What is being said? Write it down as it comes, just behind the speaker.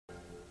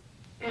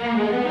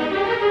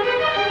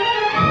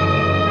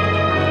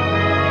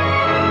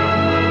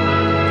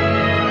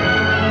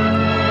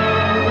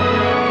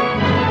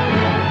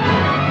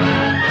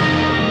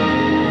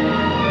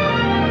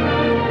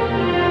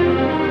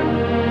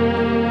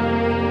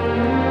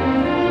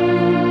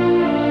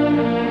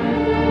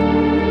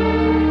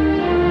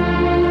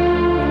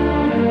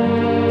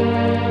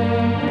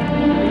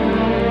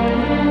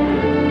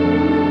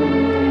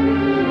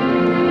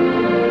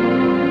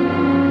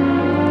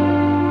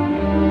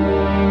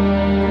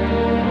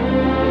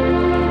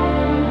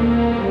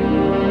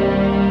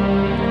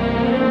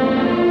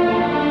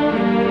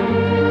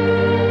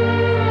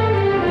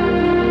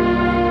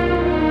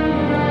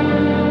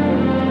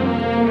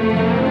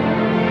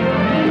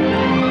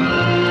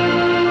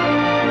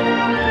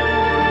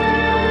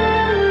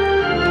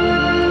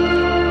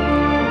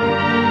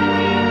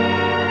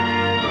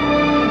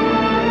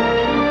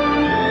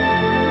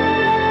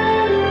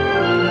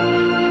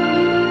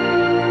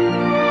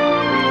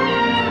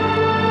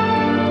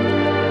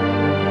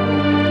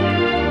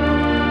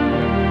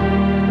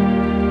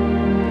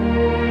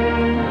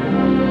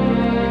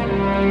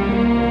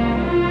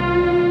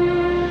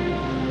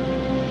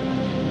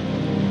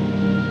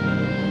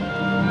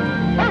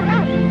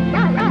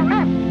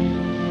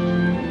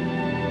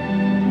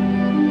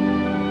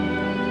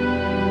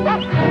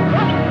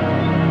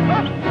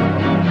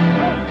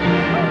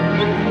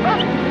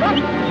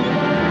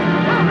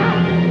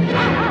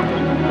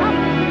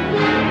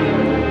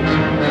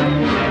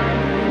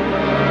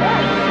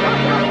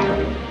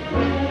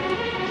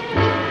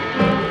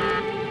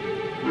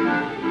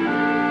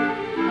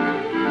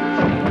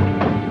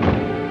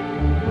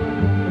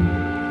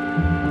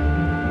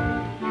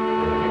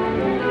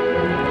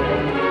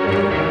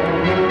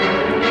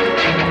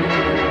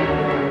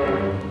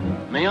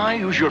I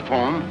use your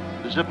phone,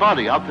 there's a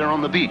body out there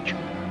on the beach.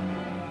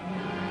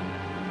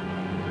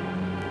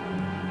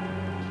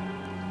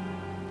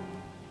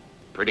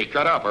 Pretty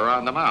cut up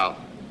around the mouth.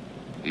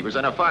 He was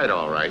in a fight,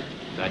 all right.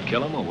 Did that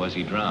kill him, or was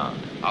he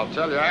drowned? I'll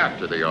tell you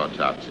after the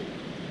autopsy.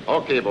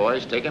 Okay,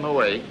 boys, take him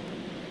away.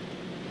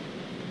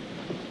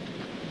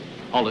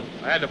 Hold it.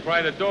 I had to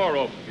pry the door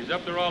open. He's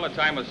up there all the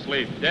time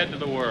asleep, dead to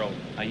the world.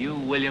 Are you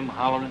William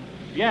Halloran?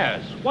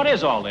 Yes. What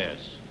is all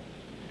this?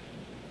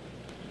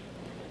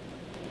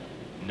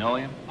 Know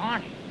him?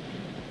 Arnt.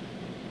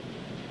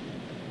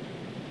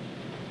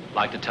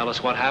 Like to tell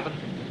us what happened?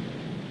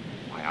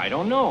 Why, I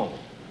don't know.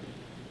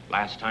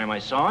 Last time I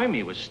saw him,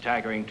 he was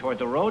staggering toward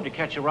the road to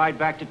catch a ride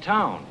back to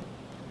town.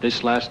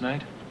 This last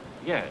night?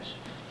 Yes.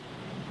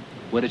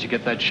 Where did you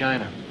get that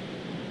shiner?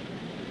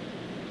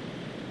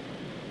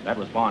 That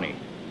was Barney.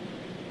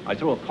 I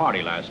threw a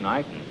party last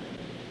night, and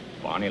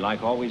Barney,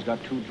 like always,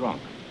 got too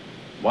drunk.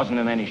 Wasn't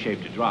in any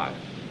shape to drive.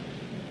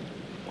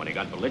 When he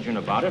got belligerent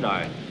about it,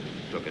 I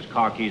took his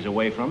car keys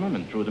away from him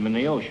and threw them in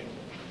the ocean.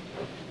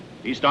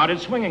 He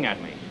started swinging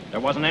at me. There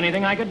wasn't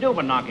anything I could do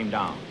but knock him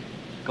down.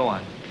 Go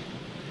on.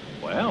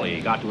 Well, he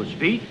got to his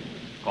feet,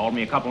 called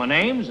me a couple of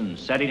names, and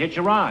said he'd hitch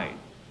a ride.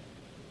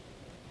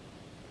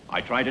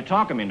 I tried to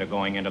talk him into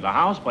going into the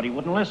house, but he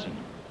wouldn't listen.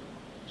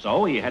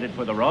 So he headed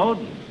for the road,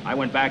 and I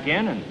went back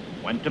in and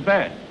went to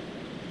bed.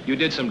 You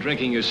did some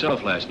drinking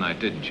yourself last night,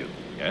 didn't you?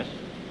 Yes,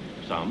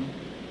 some.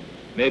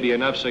 Maybe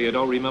enough so you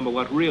don't remember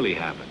what really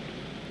happened.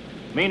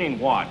 Meaning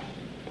what?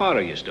 Part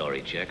of your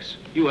story, Chicks.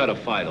 You had a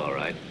fight, all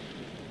right.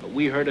 But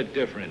we heard a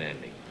different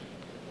ending.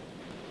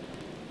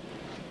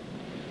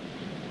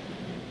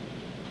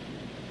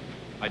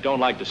 I don't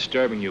like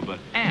disturbing you, but...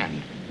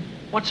 Anne,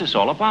 what's this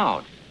all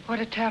about? What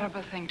a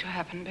terrible thing to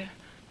happen, Bill.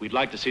 We'd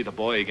like to see the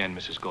boy again,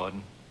 Mrs.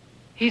 Gordon.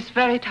 He's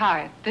very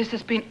tired. This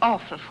has been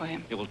awful for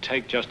him. It will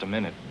take just a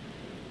minute.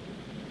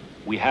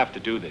 We have to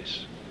do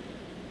this.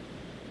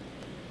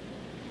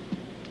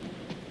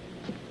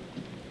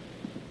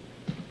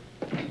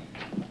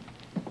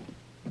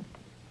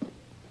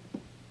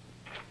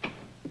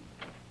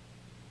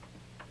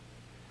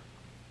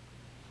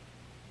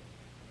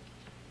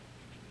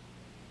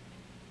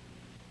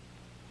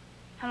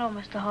 Hello,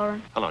 Mr.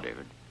 Halloran. Hello,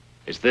 David.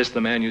 Is this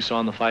the man you saw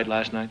in the fight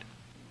last night?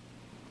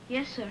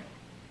 Yes, sir.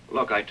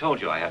 Look, I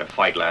told you I had a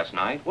fight last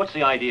night. What's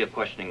the idea of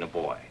questioning the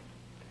boy?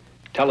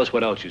 Tell us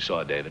what else you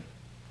saw, David.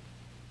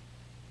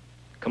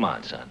 Come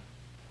on, son.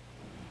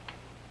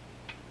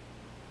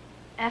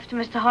 After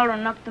Mr.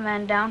 Halloran knocked the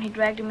man down, he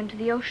dragged him into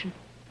the ocean.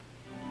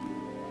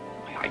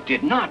 I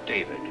did not,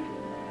 David.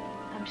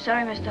 I'm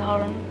sorry, Mr.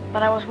 Halloran,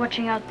 but I was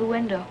watching out the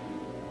window.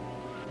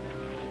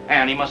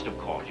 Anne, he must have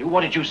called you.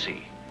 What did you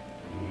see?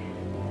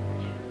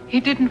 He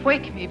didn't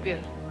wake me,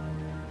 Bill.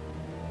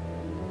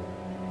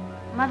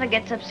 Mother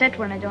gets upset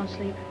when I don't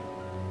sleep.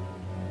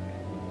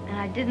 And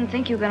I didn't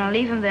think you were going to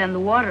leave him there in the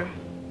water.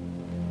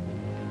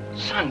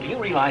 Son, do you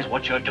realize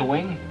what you're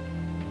doing?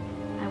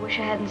 I wish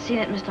I hadn't seen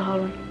it, Mr.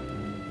 Halloran.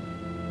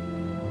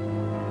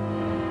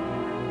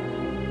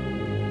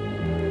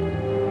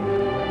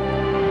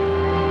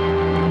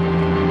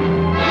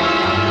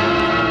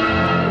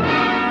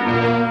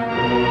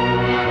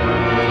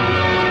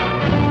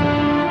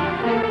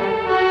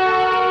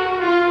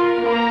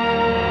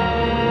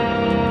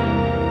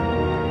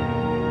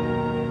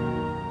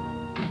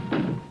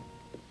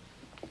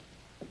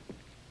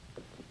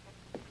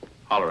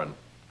 Halloran.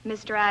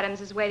 Mr.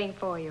 Adams is waiting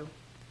for you.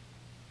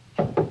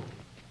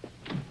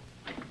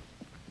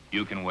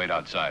 You can wait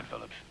outside,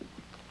 Phillips.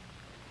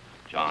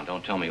 John,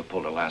 don't tell me you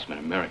pulled a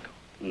last-minute miracle.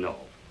 No.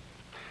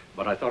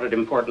 But I thought it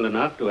important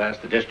enough to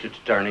ask the district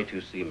attorney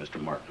to see Mr.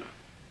 Martin.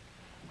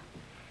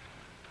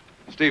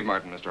 Steve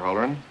Martin, Mr.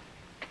 Halloran.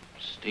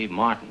 Steve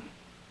Martin?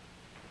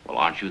 Well,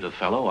 aren't you the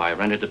fellow I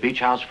rented the beach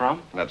house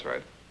from? That's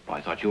right. Well,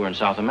 I thought you were in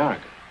South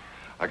America.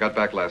 I got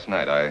back last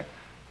night. I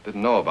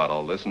didn't know about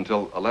all this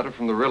until a letter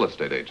from the real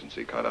estate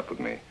agency caught up with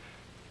me.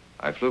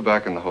 I flew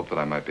back in the hope that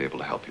I might be able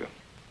to help you.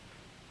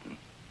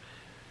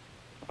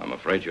 I'm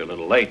afraid you're a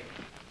little late.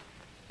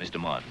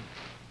 Mr. Martin,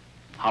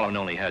 Halloran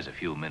only has a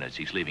few minutes.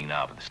 He's leaving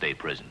now for the state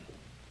prison.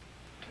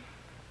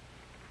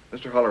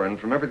 Mr. Halloran,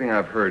 from everything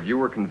I've heard, you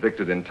were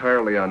convicted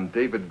entirely on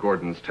David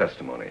Gordon's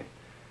testimony.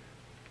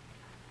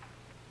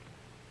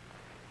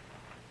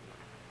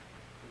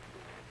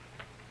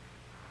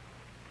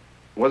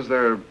 Was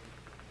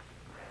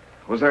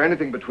there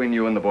anything between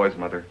you and the boy's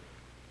mother?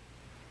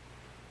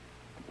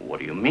 What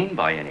do you mean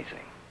by anything?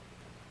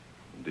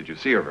 Did you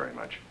see her very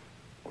much?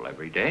 Well,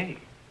 every day.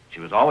 She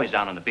was always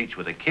down on the beach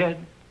with a kid.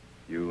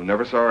 You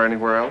never saw her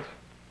anywhere else?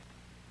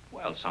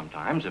 Well,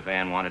 sometimes if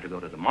Ann wanted to go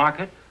to the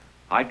market,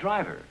 I'd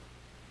drive her.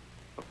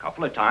 A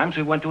couple of times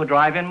we went to a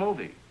drive-in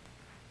movie.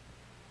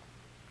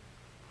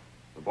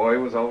 The boy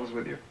was always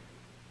with you?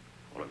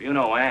 Well, if you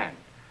know Ann,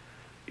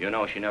 you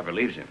know she never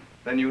leaves him.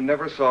 Then you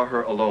never saw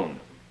her alone?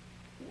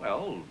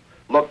 Well...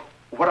 Look,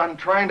 what I'm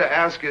trying to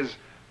ask is,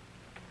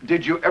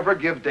 did you ever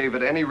give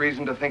David any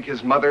reason to think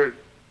his mother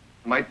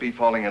might be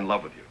falling in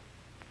love with you?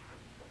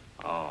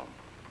 Oh.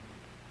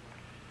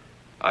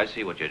 I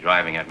see what you're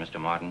driving at, Mr.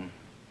 Martin.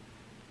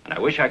 And I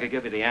wish I could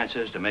give you the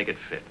answers to make it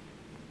fit,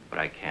 but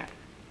I can't.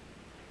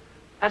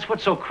 That's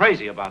what's so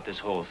crazy about this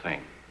whole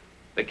thing.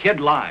 The kid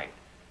lied.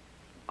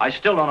 I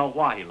still don't know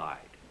why he lied.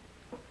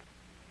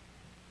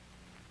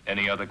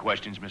 Any other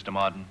questions, Mr.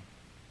 Martin?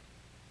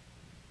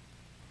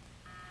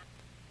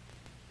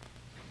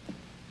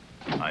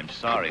 I'm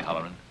sorry,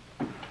 Halloran.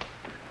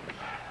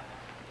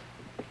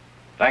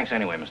 Thanks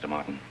anyway, Mr.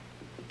 Martin.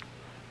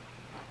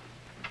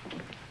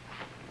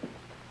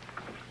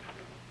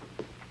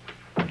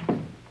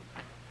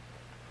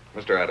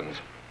 Mr. Adams,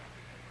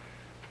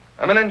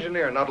 I'm an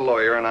engineer, not a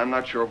lawyer, and I'm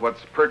not sure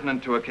what's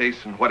pertinent to a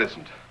case and what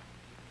isn't.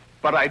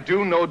 But I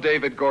do know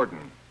David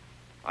Gordon.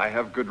 I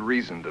have good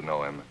reason to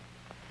know him.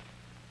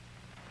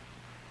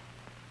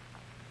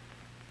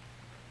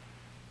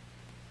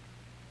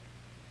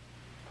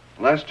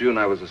 Last June,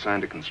 I was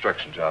assigned a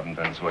construction job in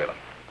Venezuela.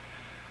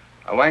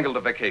 I wangled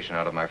a vacation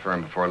out of my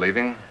firm before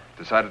leaving,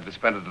 decided to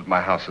spend it at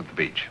my house at the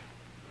beach.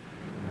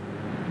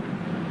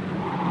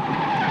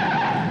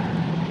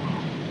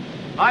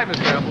 Hi,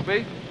 Mr.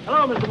 Appleby.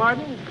 Hello, Mr.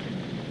 Martin.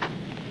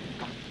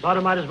 Thought I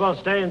might as well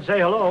stay and say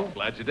hello.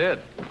 Glad you did.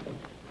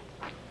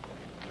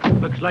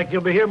 Looks like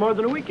you'll be here more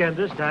than a weekend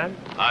this time.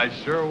 I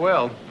sure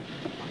will.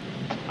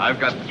 I've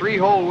got 3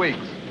 whole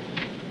weeks,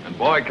 and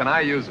boy, can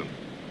I use them.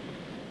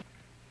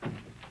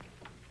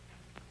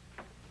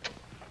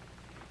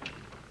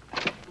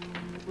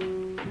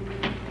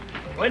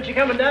 When's she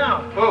coming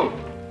down? Who?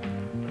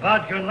 The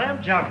vodka and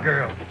lamb chop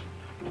girl.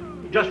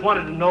 Just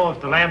wanted to know if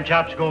the lamb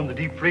chops go in the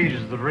deep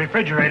freeze of the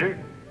refrigerator.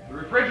 The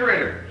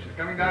refrigerator. She's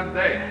coming down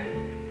today.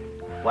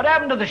 What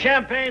happened to the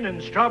champagne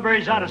and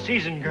strawberries out of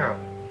season, girl?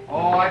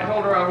 Oh, I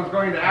told her I was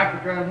going to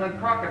Africa and hunt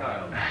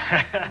crocodiles.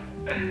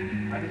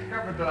 I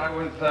discovered that I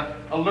was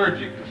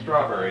allergic to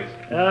strawberries.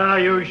 Ah,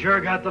 you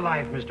sure got the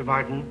life, Mr.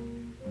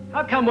 Martin.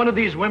 How come one of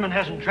these women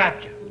hasn't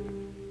trapped you?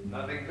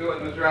 Nothing to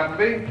it, Mr.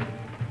 Appleby.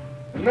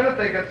 The minute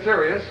they get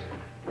serious,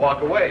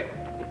 walk away.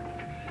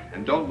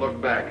 And don't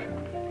look back.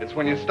 It's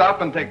when you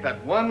stop and take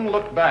that one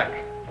look back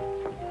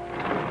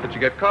that you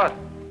get caught.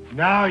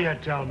 Now you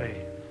tell me.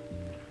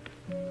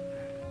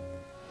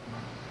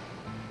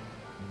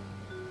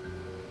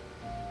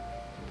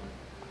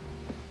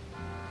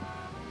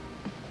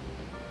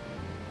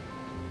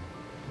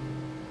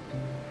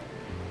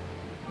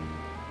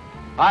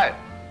 Hi.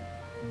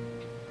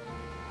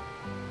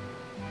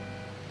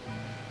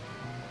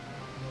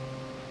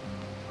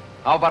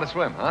 How about a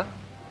swim, huh?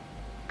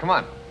 Come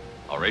on.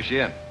 I'll race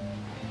you in.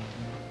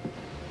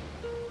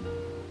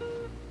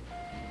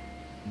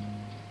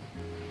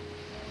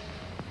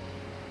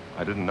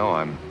 I didn't know.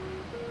 I'm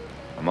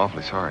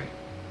awfully sorry.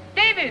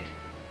 David!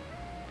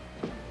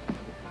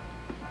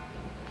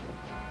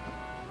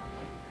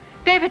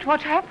 David,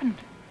 what happened?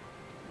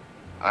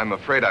 I'm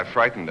afraid I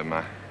frightened him.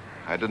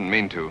 I didn't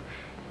mean to.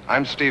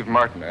 I'm Steve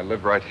Martin. I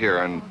live right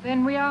here, and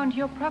Then we are on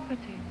your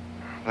property.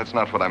 that's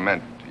not what I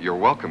meant. You're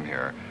welcome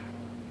here.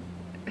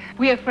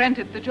 We have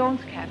rented the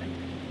Jones cabin.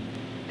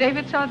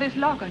 David saw this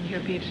log on your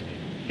beach.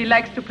 He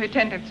likes to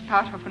pretend it's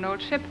part of an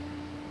old ship.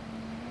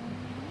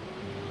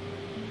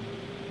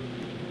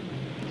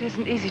 It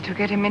isn't easy to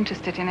get him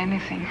interested in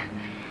anything.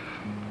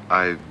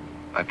 I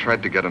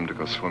tried to get him to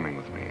go swimming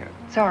with me.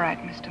 It's all right,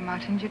 Mr.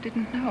 Martin. You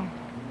didn't know.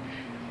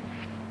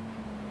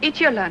 Eat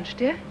your lunch,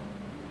 dear.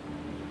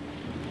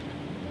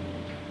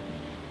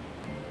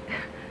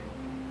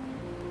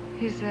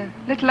 He's a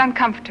little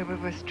uncomfortable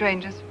with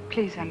strangers.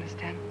 Please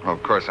understand. Oh,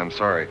 of course, I'm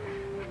sorry.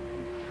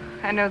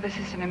 I know this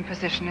is an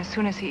imposition. As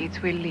soon as he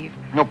eats, we'll leave.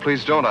 No,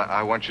 please don't.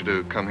 I want you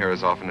to come here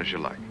as often as you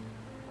like.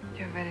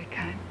 You're very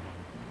kind.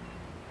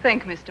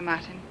 Thank you, Mr.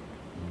 Martin.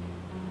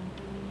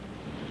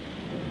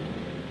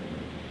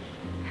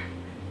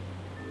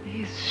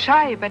 He's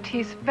shy, but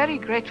he's very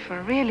grateful.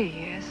 Really,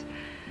 he is.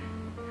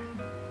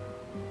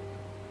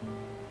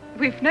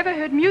 We've never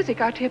heard music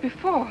out here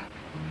before.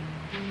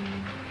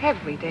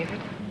 Have we,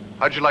 David?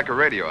 How'd you like a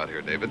radio out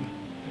here, David?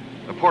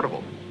 A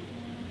portable.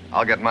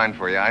 I'll get mine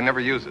for you. I never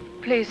use it.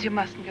 Please, you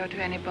mustn't go to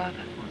any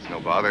bother. It's no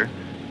bother.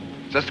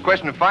 It's just a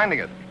question of finding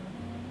it.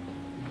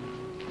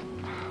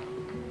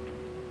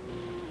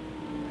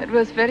 It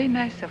was very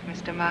nice of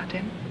Mr.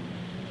 Martin.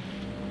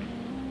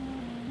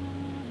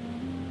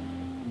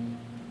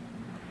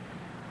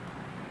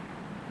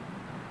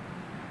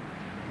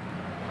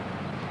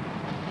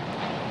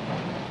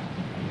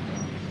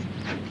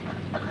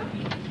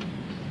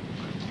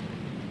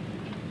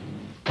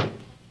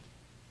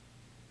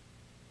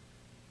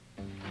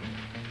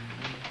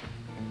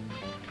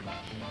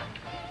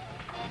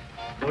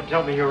 Don't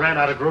tell me you ran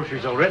out of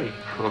groceries already.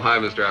 Oh, hi,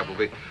 Mr.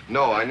 Appleby.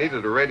 No, I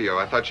needed a radio.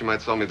 I thought you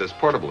might sell me this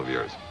portable of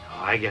yours.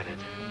 Oh, I get it.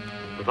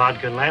 The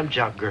vodka and lamb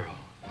chop girl.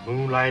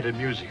 Moonlight and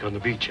music on the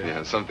beach.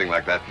 Yeah, something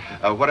like that.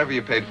 Whatever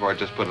you paid for it,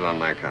 just put it on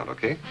my account,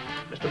 okay?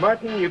 Mr.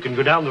 Martin, you can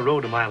go down the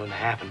road 1.5 miles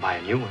and buy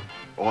a new one.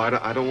 Oh,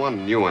 I don't want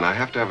a new one. I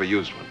have to have a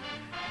used one.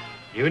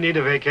 You need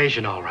a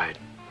vacation, all right.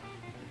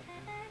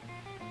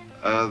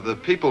 The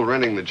people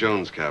renting the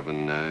Jones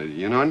cabin,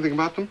 you know anything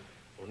about them?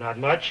 Well, not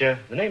much. The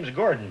name's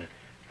Gordon.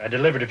 I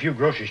delivered a few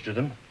groceries to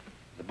them.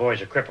 The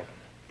boy's a cripple.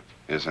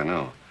 Yes, I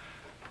know.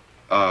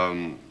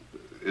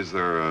 Is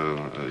there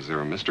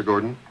a Mr.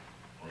 Gordon?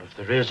 Well, if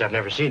there is, I've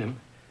never seen him.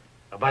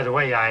 By the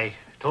way, I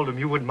told him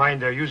you wouldn't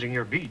mind their using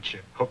your beach.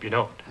 Hope you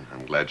don't.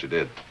 I'm glad you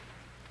did.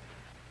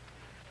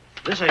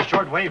 This is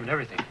short wave and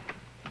everything.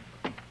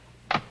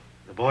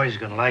 The boys are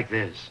gonna like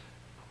this.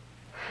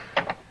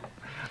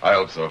 I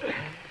hope so.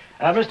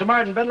 Mr.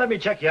 Martin, better let me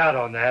check you out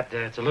on that.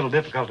 It's a little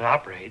difficult to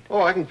operate.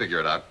 Oh, I can figure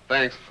it out.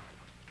 Thanks.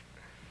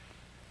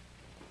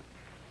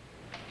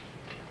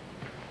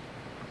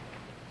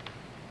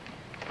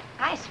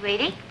 Hi,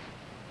 sweetie.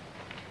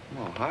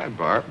 Oh, hi,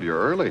 Barb. You're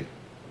early.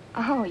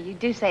 Oh, you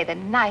do say the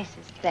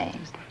nicest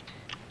things.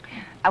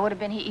 I would have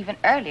been here even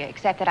earlier,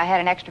 except that I had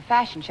an extra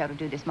fashion show to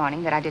do this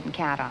morning that I didn't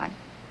count on.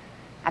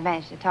 I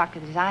managed to talk to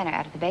the designer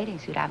out of the bathing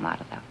suit I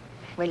modeled, though.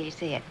 Wait till you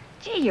see it.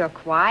 Gee, you're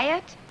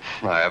quiet.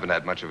 I haven't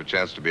had much of a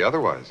chance to be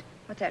otherwise.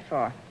 What's that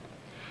for?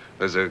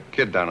 There's a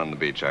kid down on the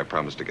beach. I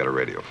promised to get a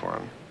radio for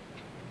him.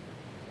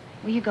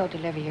 Will you go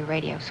deliver your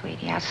radio,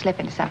 sweetie? I'll slip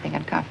into something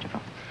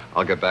uncomfortable.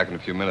 I'll get back in a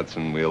few minutes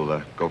and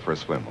we'll go for a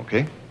swim,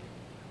 okay?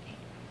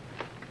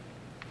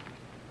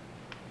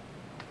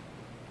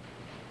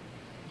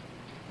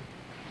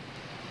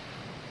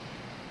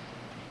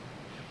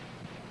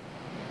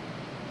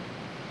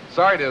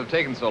 Sorry to have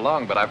taken so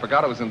long, but I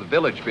forgot it was in the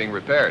village being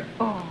repaired.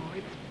 Oh,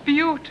 it's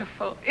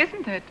beautiful,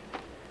 isn't it?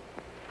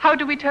 How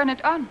do we turn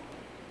it on?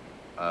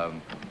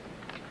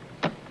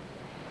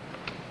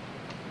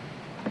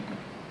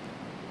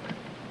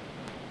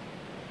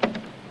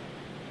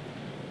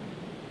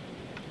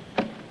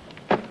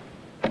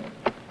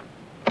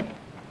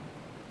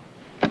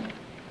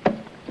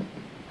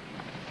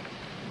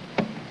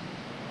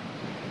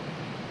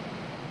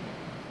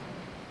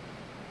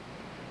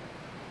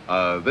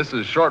 This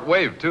is short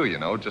wave, too, you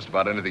know, just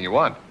about anything you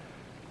want.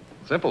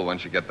 Simple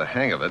once you get the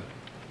hang of it.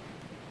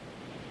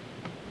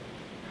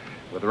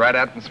 With the right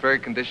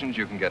atmospheric conditions,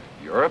 you can get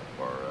Europe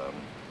or,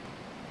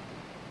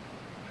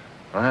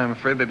 I'm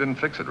afraid they didn't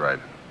fix it right.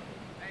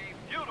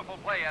 A beautiful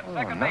play at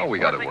second now base. we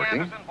got it Forcing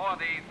working. Anderson for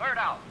the third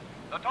out.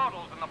 The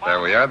totals in the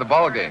There we are, the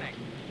ball game.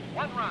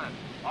 1 run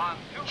on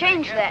 2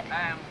 Change hits that.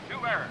 and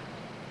 2 errors.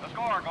 The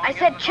score going I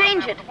said into the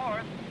change top it. half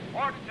of the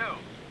fourth, 4-2.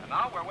 And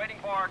now we're waiting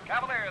for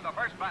Cavalier, the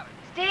first batter.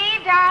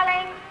 Steve,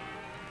 darling,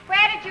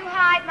 where did you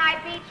hide my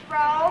beach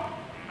robe?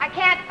 I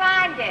can't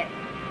find it.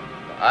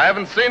 I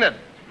haven't seen it.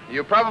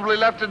 You probably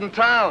left it in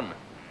town.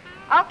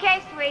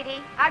 Okay,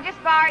 sweetie. I'll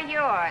just borrow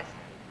yours.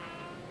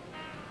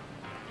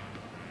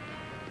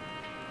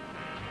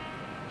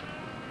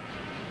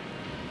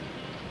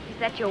 Is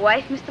that your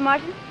wife, Mr.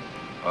 Martin?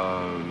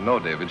 No,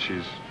 David.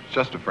 She's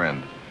just a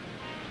friend.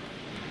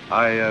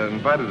 I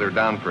invited her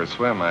down for a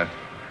swim. I'd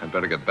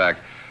better get back.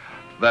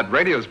 That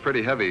radio's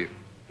pretty heavy.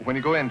 When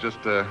you go in, just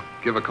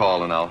give a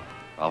call and I'll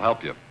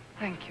help you.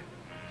 Thank you.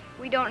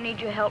 We don't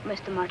need your help,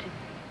 Mr. Martin.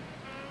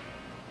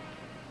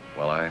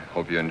 Well, I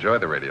hope you enjoy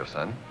the radio,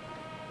 son.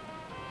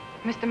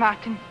 Mr.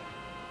 Martin.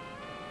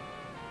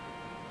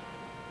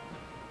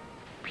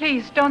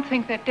 Please, don't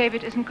think that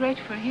David isn't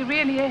grateful. He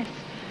really is.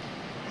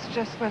 It's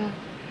just, well,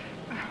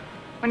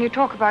 when you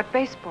talk about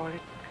baseball,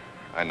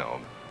 I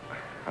know.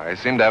 I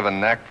seem to have a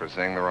knack for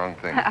saying the wrong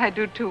thing. I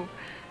do, too.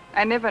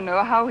 I never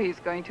know how he's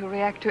going to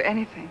react to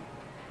anything.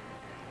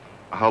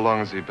 How long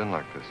has he been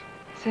like this?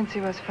 Since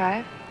he was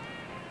 5.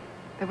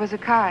 There was a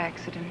car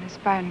accident. His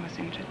spine was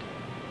injured.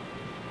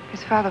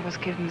 His father was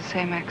killed in the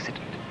same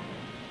accident.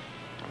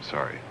 I'm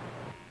sorry.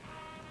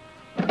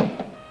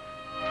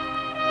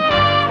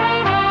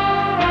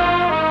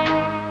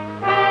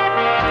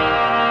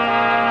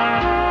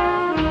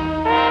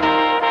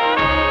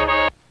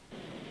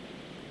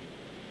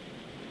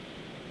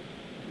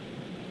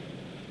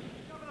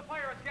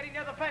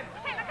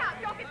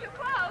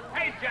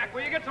 Jack,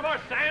 will you get some more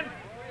sand?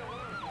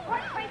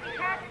 What crazy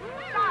character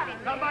started?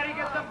 Somebody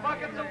get some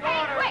buckets of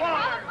water. Quick, call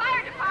Water. the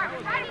fire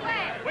department right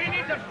away. We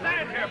need some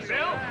sand here,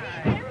 Bill.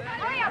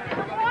 Hurry up,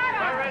 some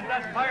water. Where is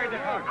that fire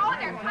department? Oh,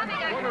 they're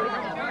coming.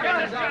 Get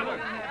the shovel.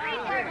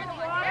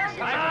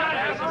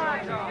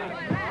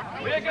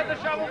 Will you get the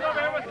shovels over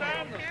here with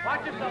sand?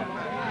 Watch yourself.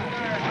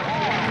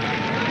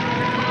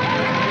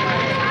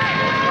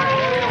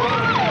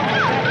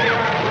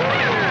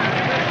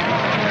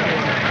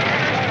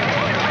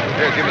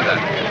 Here, give me that.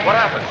 What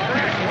happened?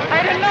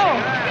 I don't know.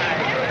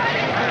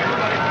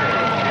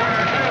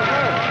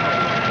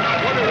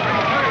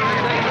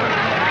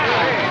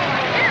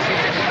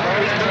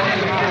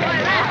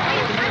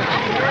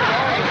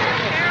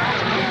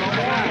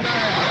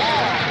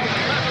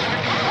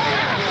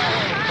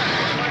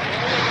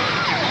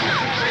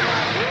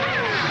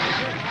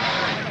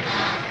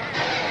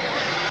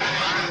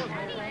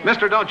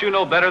 Mister, don't you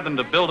know better than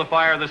to build a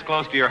fire this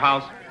close to your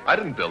house? I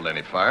didn't build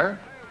any fire.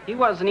 He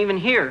wasn't even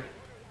here.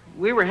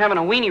 We were having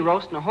a weenie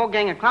roast, and a whole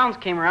gang of clowns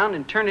came around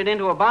and turned it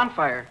into a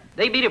bonfire.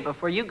 They beat it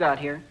before you got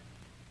here.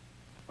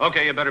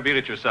 Okay, you better beat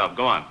it yourself.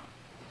 Go on.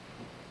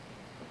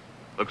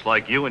 Looks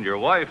like you and your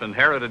wife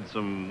inherited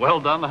some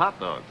well-done hot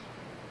dogs.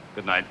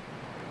 Good night.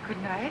 Good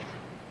night.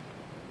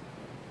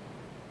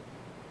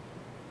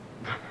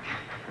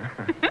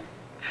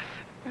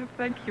 Well,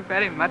 thank you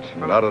very much.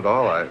 Not at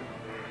all.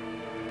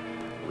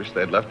 Wish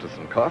they'd left us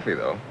some coffee,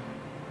 though.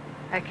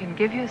 I can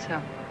give you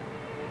some.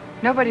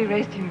 Nobody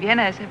raised in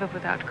Vienna is ever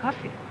without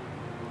coffee.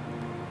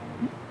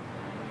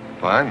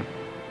 Fine.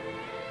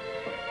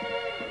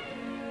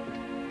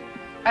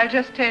 I'll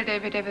just tell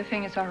David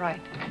everything is all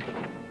right.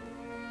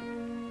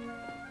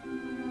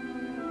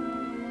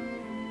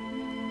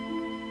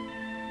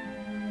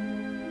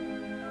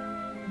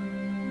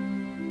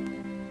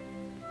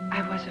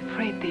 I was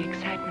afraid the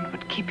excitement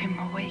would keep him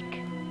awake.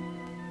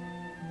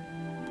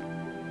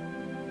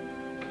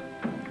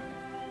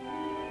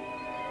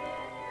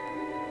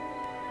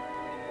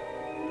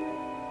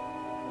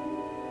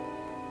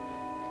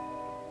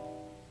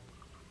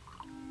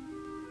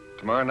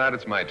 Tomorrow night,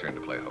 it's my turn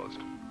to play host.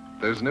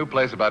 There's a new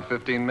place about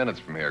 15 minutes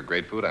from here.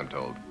 Great food, I'm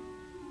told.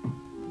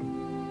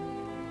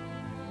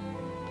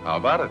 How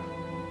about it?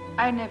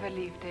 I never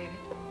leave, David.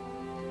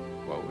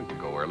 Well, we can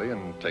go early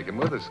and take him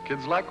with us.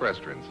 Kids like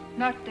restaurants.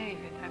 Not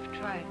David. I've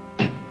tried.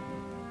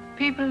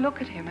 People look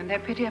at him and their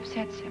pity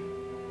upsets him.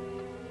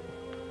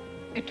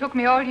 It took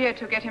me all year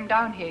to get him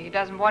down here. He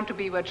doesn't want to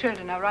be where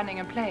children are running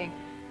and playing.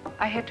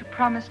 I had to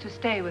promise to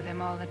stay with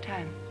him all the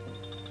time.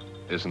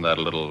 Isn't that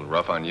a little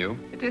rough on you?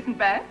 It isn't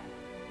bad.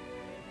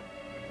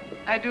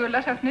 I do a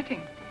lot of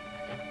knitting.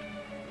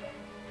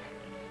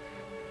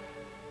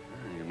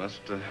 You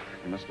must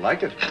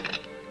like it.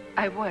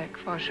 I work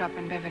for a shop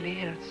in Beverly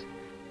Hills.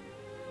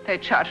 They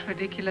charge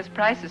ridiculous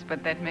prices,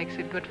 but that makes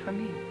it good for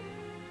me.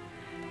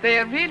 They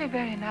are really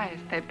very nice.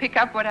 They pick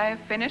up what I have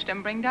finished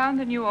and bring down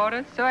the new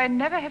orders, so I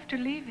never have to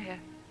leave here.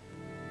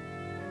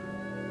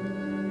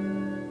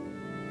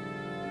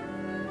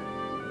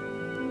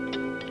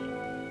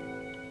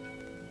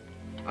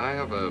 I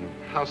have a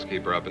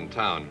housekeeper up in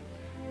town.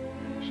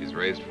 She's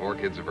raised 4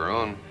 kids of her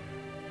own.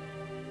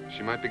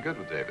 She might be good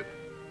with David.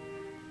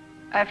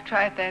 I've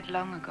tried that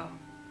long ago.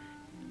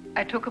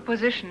 I took a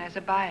position as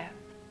a buyer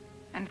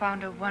and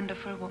found a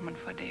wonderful woman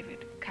for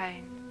David.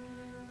 Kind,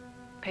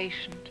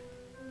 patient.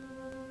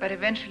 But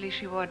eventually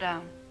she wore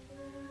down.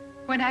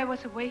 When I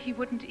was away, he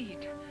wouldn't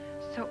eat.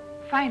 So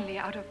finally,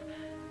 out of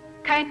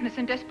kindness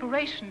and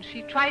desperation,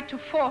 she tried to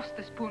force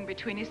the spoon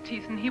between his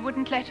teeth, and he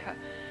wouldn't let her.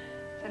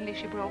 Suddenly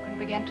she broke and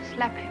began to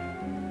slap him.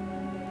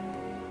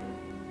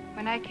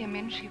 When I came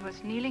in, she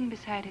was kneeling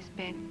beside his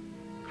bed,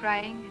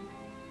 crying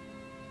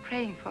and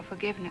praying for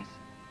forgiveness.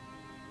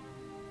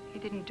 He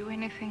didn't do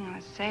anything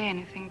or say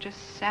anything,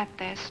 just sat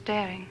there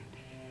staring.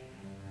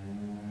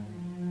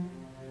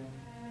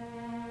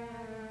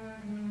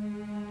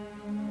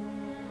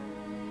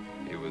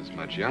 He was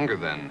much younger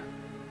then.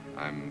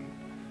 I'm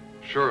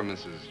sure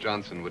Mrs.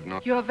 Johnson would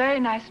know. You're very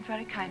nice and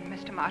very kind,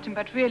 Mr. Martin,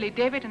 but really,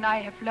 David and I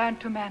have learned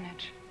to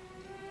manage.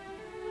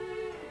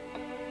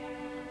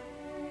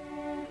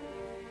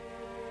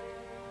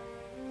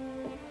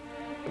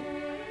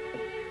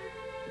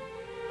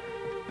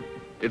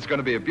 It's going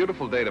to be a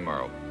beautiful day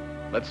tomorrow.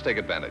 Let's take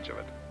advantage of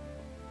it.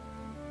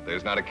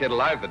 There's not a kid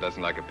alive that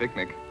doesn't like a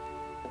picnic.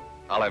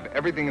 I'll have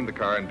everything in the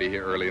car and be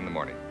here early in the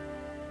morning.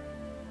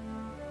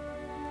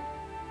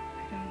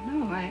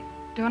 I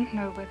don't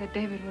know whether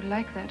David would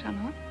like that or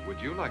not. Would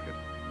you like it?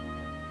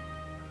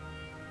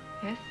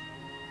 Yes,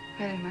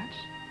 very much.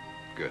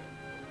 Good.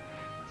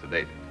 It's a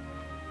date.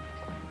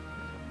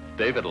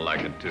 David will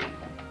like it, too.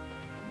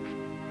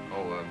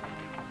 Oh,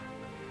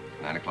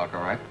 9 o'clock,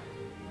 all right?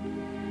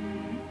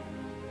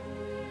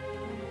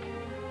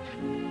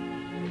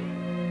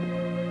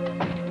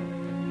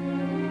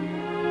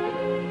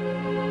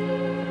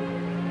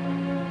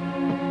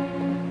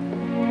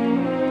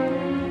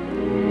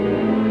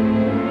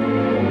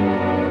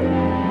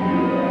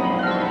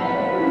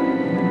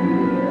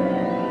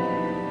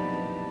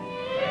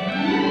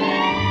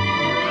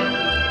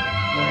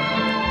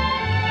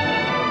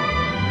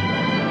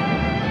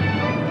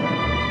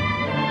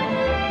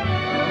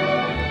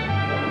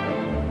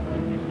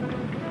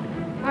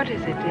 What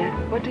is it, dear?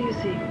 What do you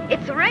see?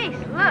 It's a race,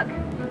 look.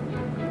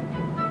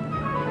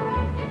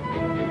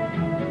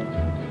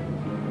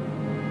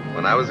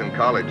 When I was in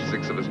college,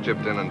 6 of us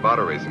chipped in and bought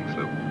a racing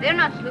sloop. They're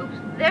not sloops.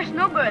 They're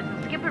snowbirds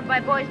and skippered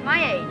by boys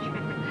my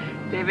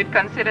age. David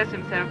considers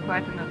himself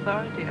quite an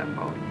authority on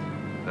boats.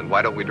 Then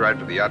why don't we drive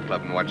to the yacht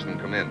club and watch them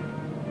come in?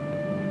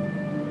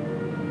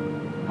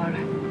 All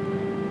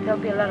right. There'll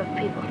be a lot of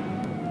people.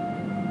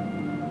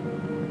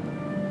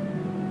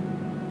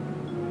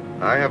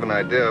 I have an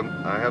idea.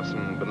 I have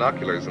some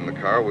binoculars in the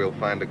car. We'll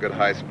find a good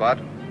high spot,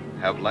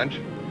 have lunch,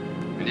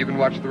 and you can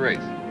watch the race.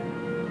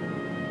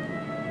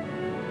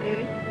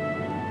 Really?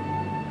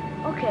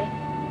 Okay.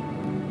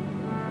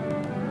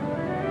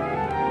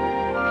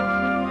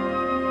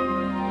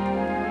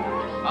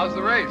 How's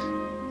the race?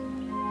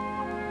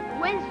 The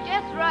wind's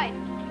just right.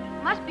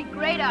 Must be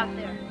great out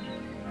there.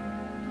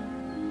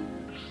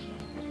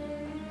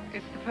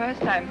 It's the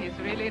first time he's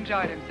really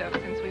enjoyed himself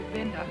since we've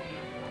been down here.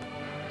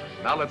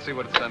 Now let's see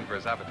what it's done for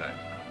his appetite.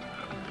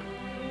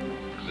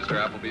 Mr.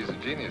 Appleby's a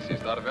genius. He's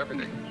thought of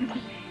everything.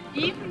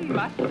 Even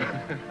mustard.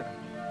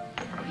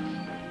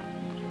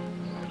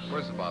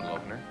 Where's the bottle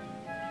opener?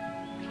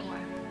 Oh,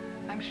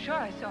 I'm sure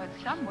I saw it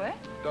somewhere.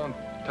 Don't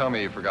tell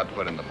me you forgot to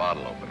put in the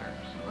bottle opener.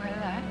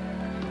 Well,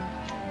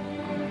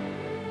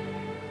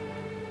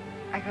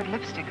 got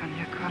lipstick on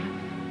your collar.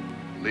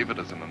 Leave it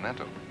as a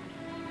memento.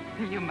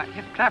 You might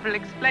have trouble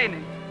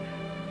explaining.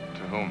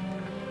 To whom?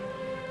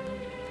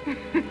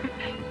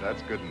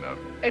 That's good enough.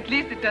 At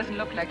least it doesn't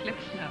look like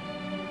lips now.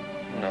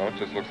 No, it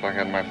just looks like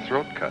I had my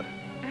throat cut.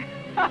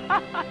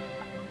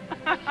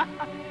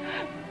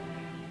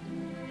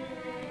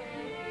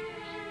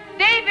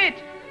 David!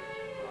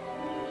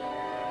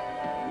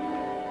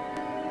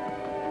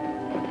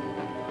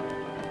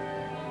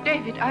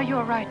 David, are you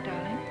all right,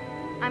 darling?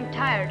 I'm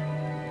tired.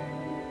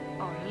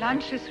 Oh,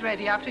 lunch is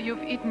ready. After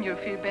you've eaten, you'll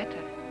feel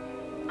better.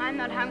 I'm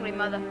not hungry,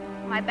 Mother.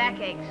 My back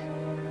aches.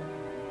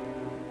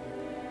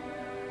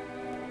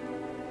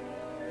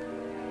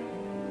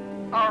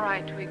 All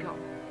right, we go.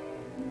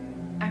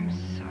 I'm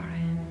sorry.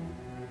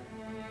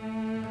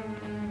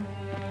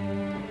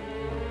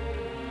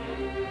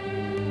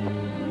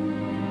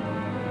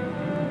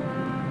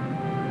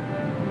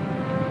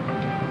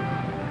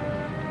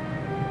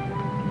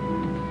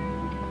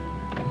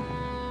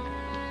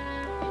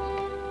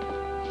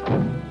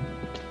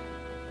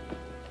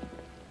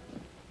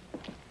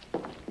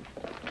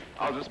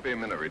 I'll just be a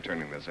minute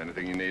returning this.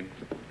 Anything you need?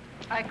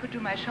 I could do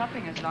my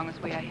shopping as long as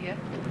we are here.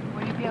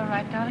 Will you be all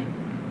right, darling?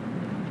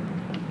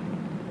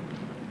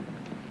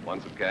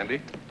 Want some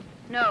candy?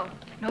 No.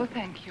 No,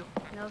 thank you.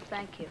 No,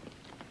 thank you.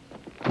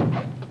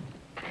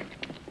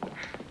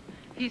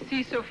 He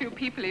sees so few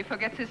people, he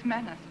forgets his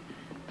manners.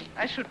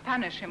 I should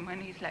punish him when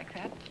he's like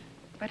that.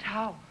 But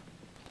how?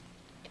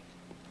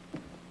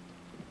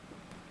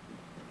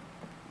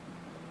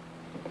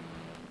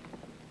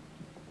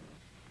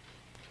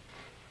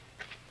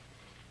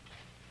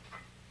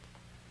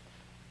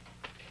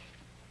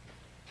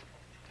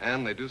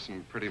 And they do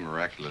some pretty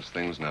miraculous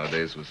things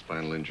nowadays with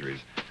spinal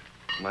injuries.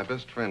 My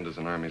best friend is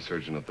an Army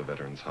surgeon at the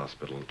Veterans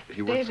Hospital.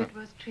 He works David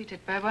was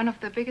treated by one of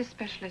the biggest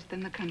specialists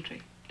in the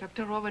country,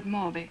 Dr. Robert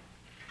Morby.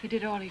 He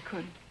did all he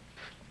could.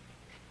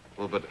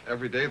 Well, but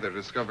every day they're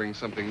discovering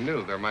something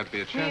new. There might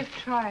be a chance. We've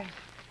tried.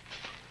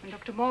 When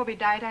Dr. Morby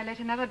died, I let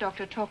another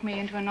doctor talk me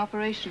into an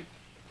operation.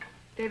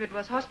 David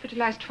was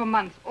hospitalized for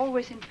months,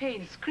 always in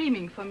pain,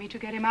 screaming for me to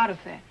get him out of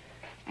there.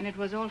 And it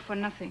was all for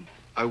nothing.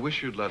 I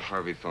wish you'd let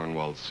Harvey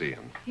Thornwald see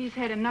him. He's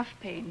had enough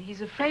pain. He's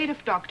afraid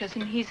of doctors,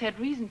 and he's had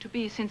reason to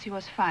be since he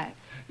was 5.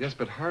 Yes,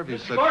 but Harvey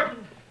said...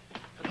 Gordon!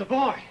 The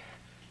boy!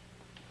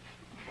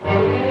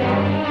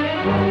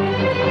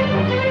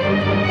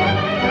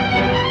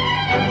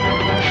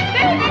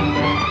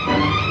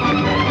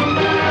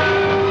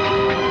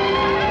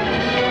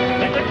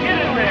 There's a kid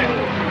in there!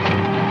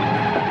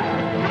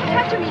 Don't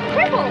touch him, he's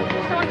crippled.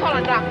 Someone call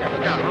a doctor.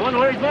 I wonder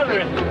where his mother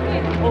is.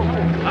 All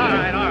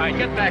right.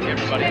 Get back,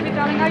 everybody. David,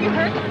 darling, are you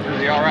hurt? Is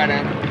he all right,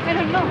 Ann? I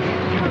don't know.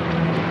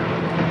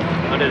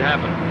 What did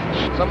happen?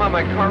 Somehow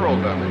my car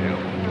rolled down the hill.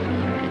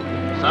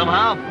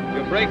 Somehow?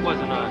 Your brake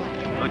wasn't on.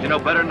 Don't you know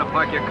better than to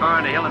park your car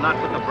on the hill and not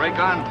put the brake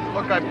on?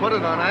 Look, I put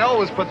it on. I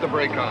always put the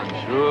brake on.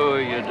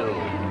 Sure you do.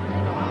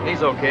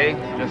 He's okay,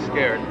 just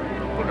scared.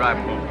 We'll drive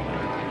him home.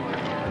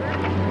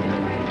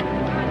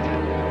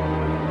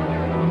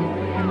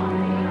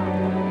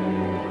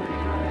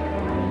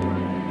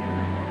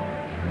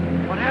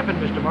 What happened,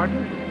 Mr.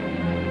 Martin?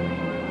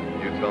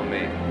 You tell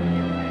me.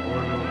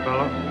 Poor little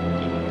fellow.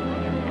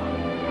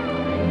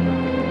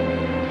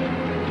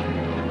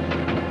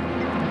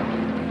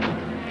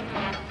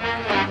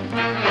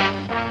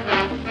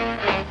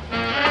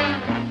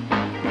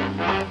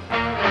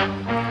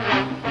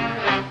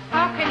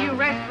 How can you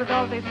rest with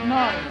all this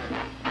noise?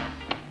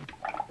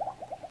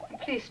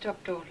 Please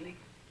stop dawdling.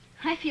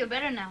 I feel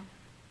better now.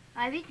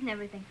 I've eaten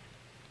everything.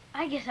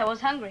 I guess I was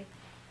hungry.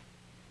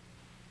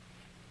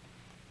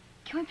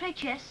 Can we play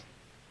chess?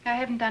 I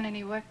haven't done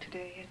any work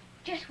today yet.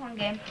 Just one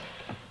game.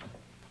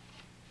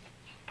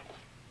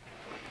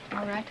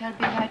 All right, I'll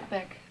be right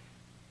back.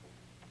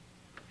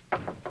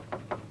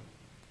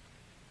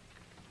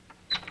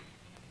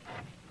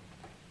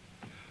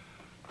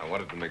 I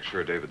wanted to make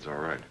sure David's all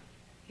right.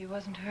 He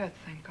wasn't hurt,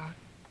 thank God.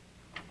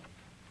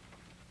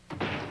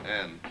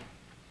 And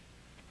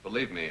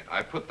believe me,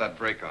 I put that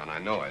brake on. I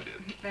know I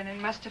did. Then it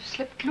must have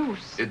slipped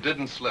loose. It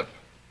didn't slip.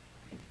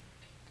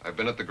 I've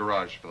been at the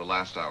garage for the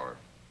last hour.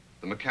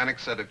 The mechanic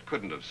said it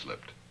couldn't have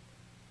slipped.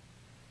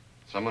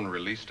 Someone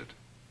released it.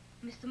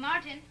 Mr.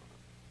 Martin?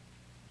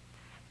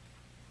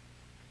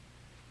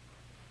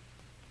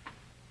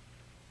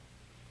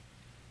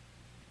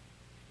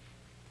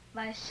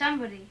 By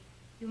somebody,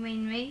 you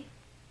mean me?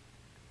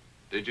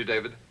 Did you,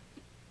 David?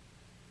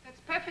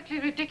 That's perfectly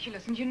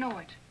ridiculous, and you know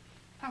it.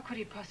 How could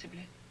he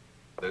possibly?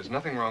 There's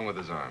nothing wrong with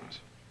his arms.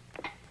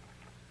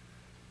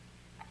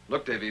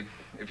 Look, Davy,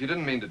 if you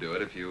didn't mean to do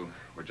it, if you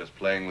were just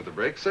playing with the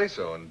brake, say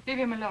so and... Leave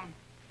him alone.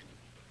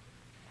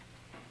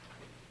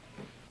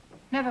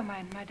 Never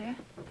mind, my dear.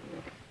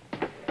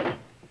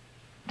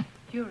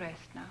 You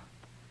rest now.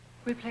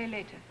 We'll play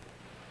later.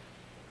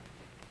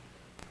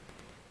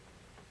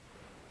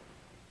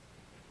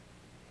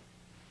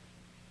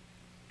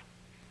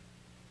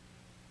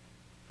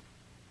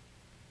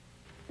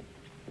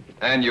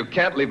 And you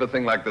can't leave a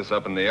thing like this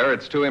up in the air.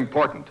 It's too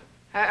important.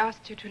 I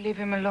asked you to leave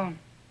him alone.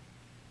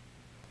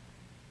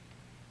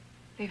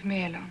 Leave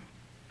me alone.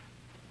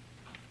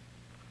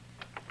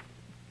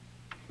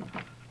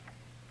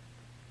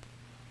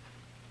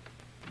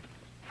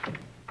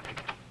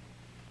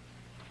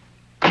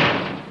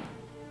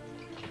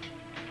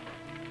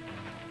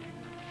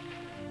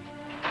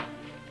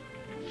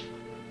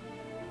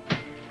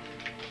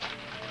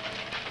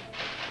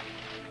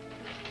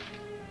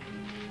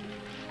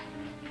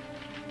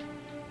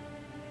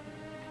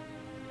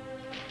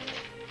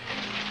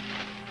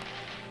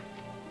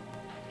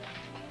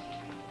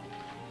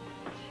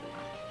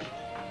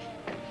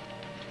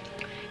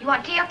 You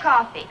want tea or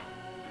coffee?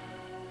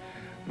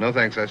 No,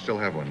 thanks. I still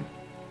have one.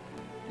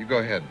 You go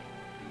ahead.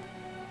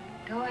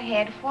 Go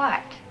ahead,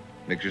 what?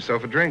 Mix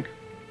yourself a drink.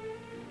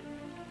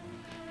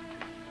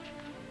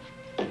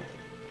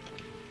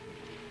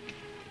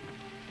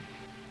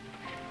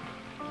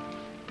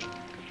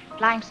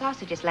 Flying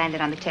saucer just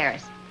landed on the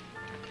terrace.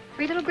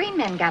 3 little green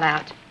men got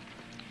out.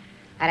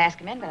 I'd ask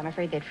them in, but I'm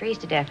afraid they'd freeze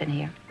to death in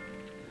here.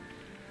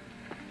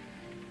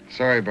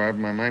 Sorry, Barb.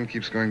 My mind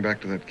keeps going back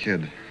to that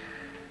kid.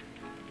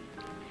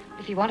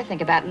 If you want to think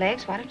about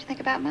legs, why don't you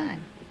think about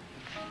mine?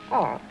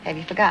 Or have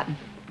you forgotten?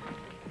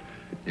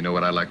 You know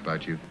what I like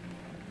about you?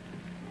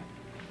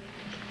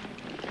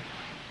 The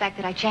fact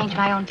that I change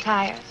my own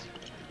tires?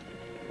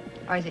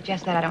 Or is it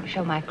just that I don't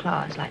show my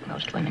claws like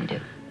most women do?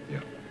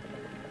 Yeah.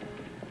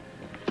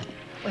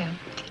 Well,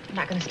 I'm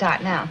not going to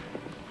start now.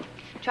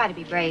 Try to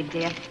be brave,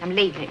 dear. I'm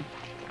leaving.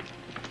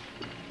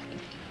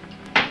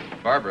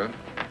 Barbara.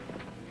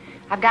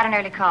 I've got an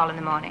early call in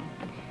the morning.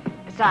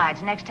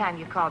 Besides, next time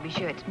you call, be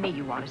sure it's me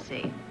you want to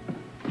see.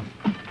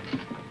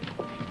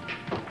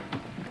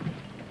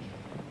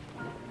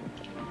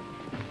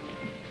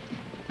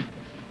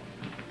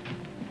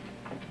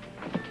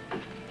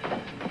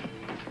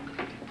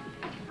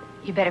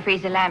 You better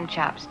freeze the lamb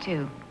chops,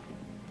 too.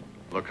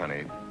 Look,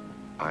 honey,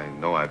 I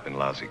know I've been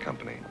lousy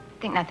company.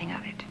 Think nothing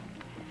of it.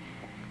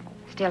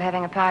 Still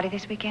having a party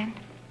this weekend?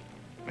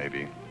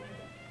 Maybe.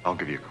 I'll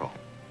give you a call.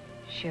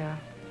 Sure.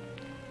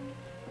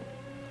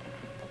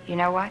 You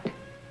know what?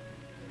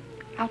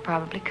 I'll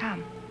probably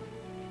come.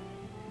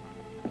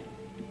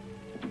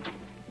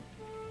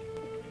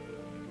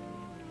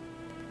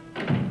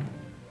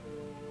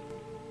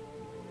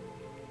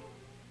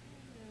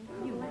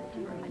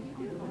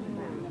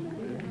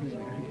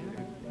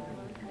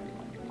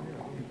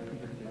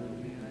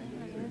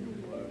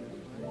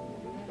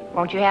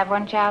 Won't you have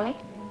one, Charlie?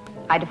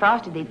 I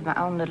defrosted these with my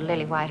own little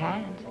lily white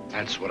hands.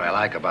 That's what I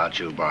like about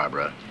you,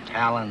 Barbara.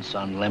 Talent's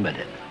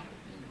unlimited.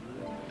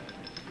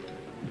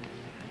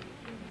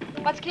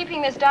 What's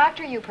keeping this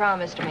doctor you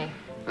promised me?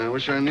 I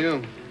wish I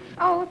knew.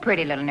 Oh, a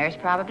pretty little nurse,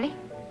 probably.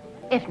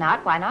 If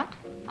not, why not?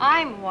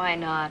 I'm why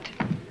not.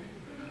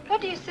 What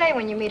do you say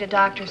when you meet a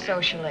doctor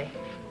socially?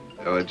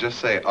 Oh, just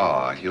say,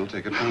 "Ah," he'll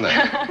take it from there.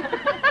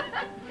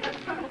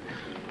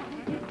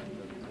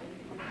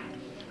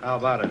 How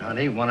about it,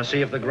 honey? Want to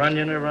see if the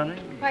grunion are running?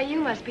 Why, you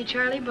must be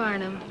Charlie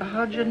Barnum.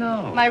 How'd you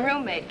know? My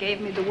roommate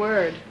gave me the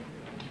word.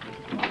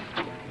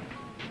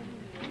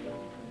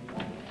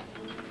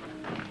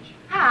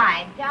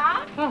 Hi,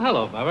 Doc. Oh,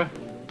 hello, Barbara.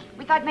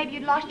 We thought maybe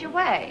you'd lost your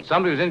way.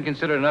 Somebody was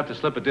inconsiderate enough to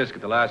slip a disc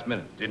at the last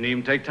minute. Didn't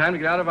even take time to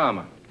get out of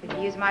armor. Could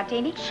you use a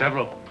martini?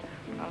 Several.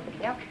 Okey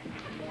doke.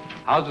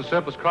 How's the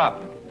surplus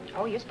crop?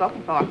 Oh, you're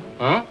spoken for.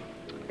 Huh?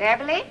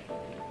 Beverly?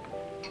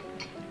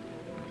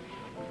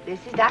 This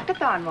is Dr.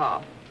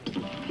 Thornwall.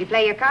 If you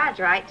play your cards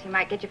right, he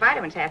might get your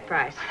vitamins half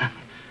price.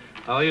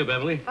 How are you,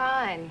 Beverly?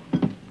 Fine.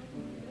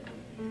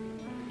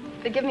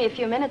 But give me a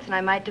few minutes and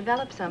I might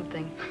develop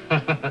something.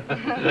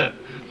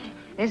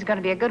 This is going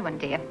to be a good one,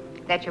 dear.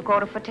 That's your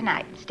quota for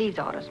tonight. Steve's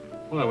orders.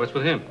 Well, what's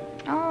with him?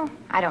 Oh,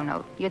 I don't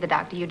know. You're the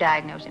doctor. You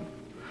diagnose him.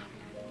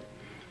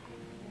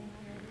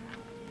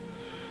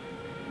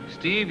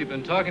 Steve, you've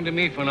been talking to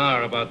me for an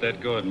hour about that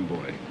Gordon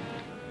boy.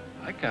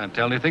 I can't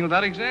tell anything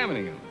without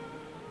examining him.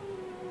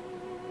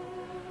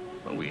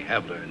 Well, we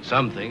have learned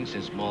some things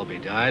since Malby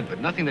died, but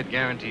nothing that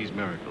guarantees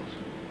miracles.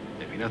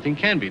 Maybe nothing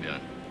can be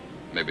done.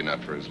 Maybe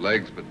not for his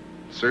legs, but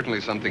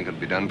certainly something could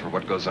be done for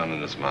what goes on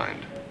in his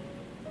mind.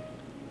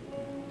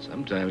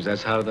 Sometimes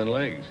that's harder than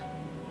legs.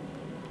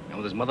 And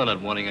with his mother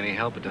not wanting any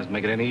help, it doesn't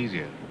make it any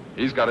easier.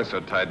 He's got her so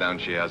tied down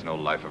she has no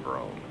life of her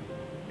own.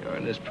 You're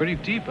in this pretty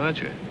deep, aren't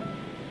you?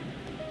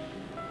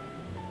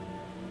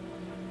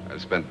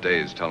 I've spent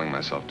days telling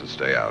myself to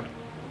stay out,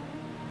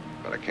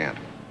 but I can't.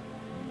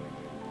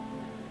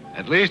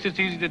 At least it's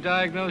easy to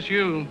diagnose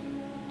you.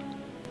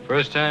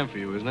 First time for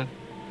you, isn't it?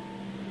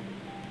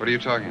 What are you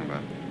talking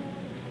about?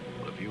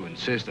 Well, if you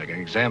insist, I can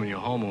examine your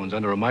hormones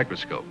under a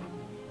microscope.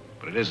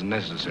 But it isn't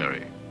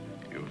necessary.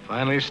 You've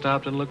finally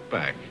stopped and looked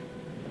back.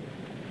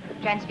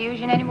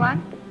 Transfusion,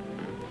 anyone?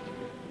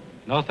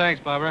 No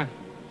thanks, Barbara.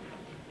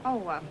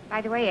 Oh,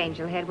 by the way,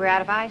 Angelhead, we're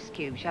out of ice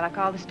cubes. Shall I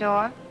call the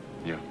store?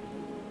 Yeah.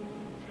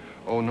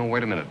 Oh, no,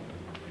 wait a minute.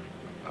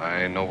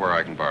 I know where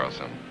I can borrow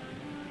some.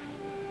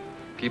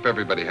 Keep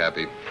everybody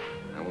happy.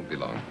 I won't be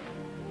long.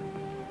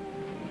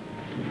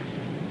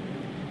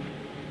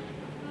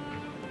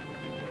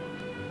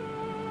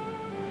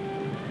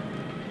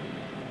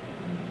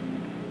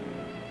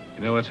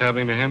 You know what's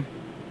happening to him?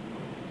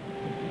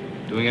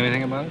 Doing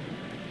anything about it?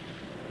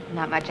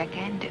 Not much I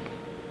can do.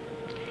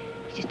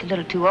 He's just a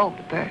little too old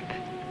to burp.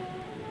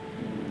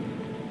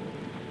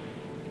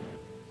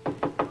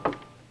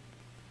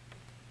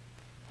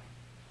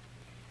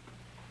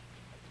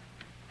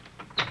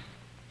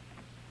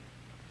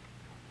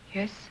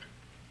 Yes?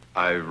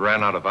 I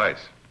ran out of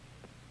ice.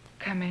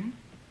 Come in.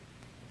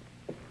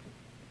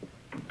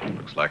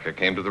 Looks like I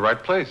came to the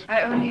right place.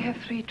 I only have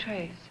 3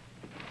 trays.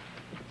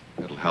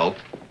 It'll help.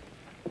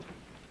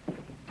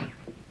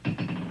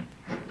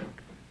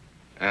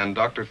 And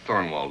Dr.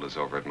 Thornwald is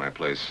over at my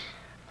place.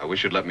 I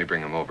wish you'd let me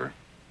bring him over.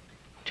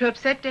 To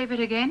upset David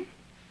again?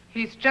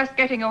 He's just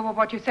getting over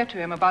what you said to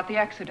him about the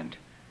accident.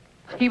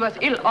 He was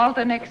ill all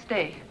the next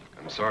day.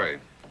 I'm sorry.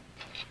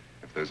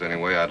 If there's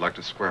any way, I'd like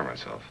to square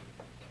myself.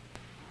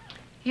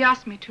 He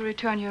asked me to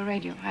return your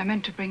radio. I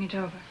meant to bring it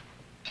over.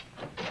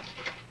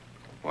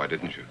 Why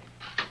didn't you?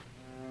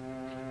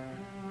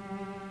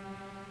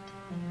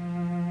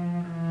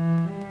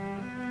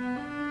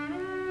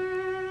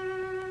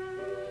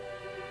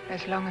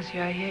 As long as you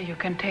are here, you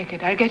can take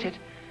it. I'll get it.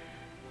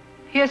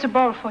 Here's a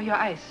bowl for your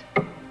ice.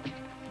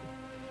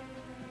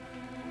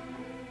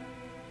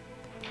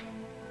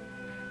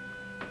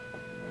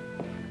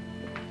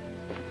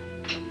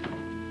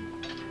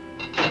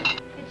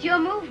 It's your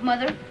move,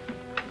 Mother.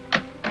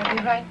 I'll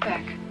be right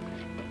back.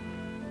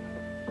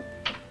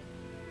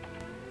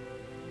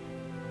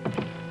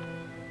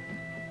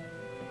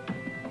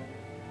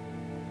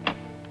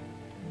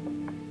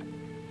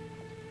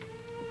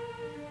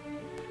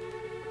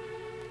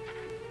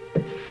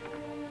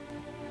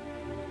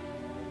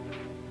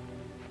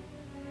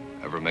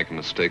 Ever make a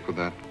mistake with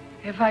that?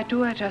 If I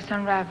do, I just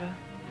unravel.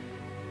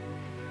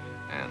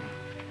 Anne,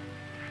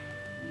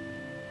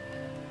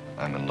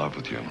 I'm in love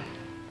with you.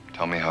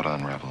 Tell me how to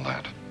unravel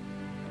that.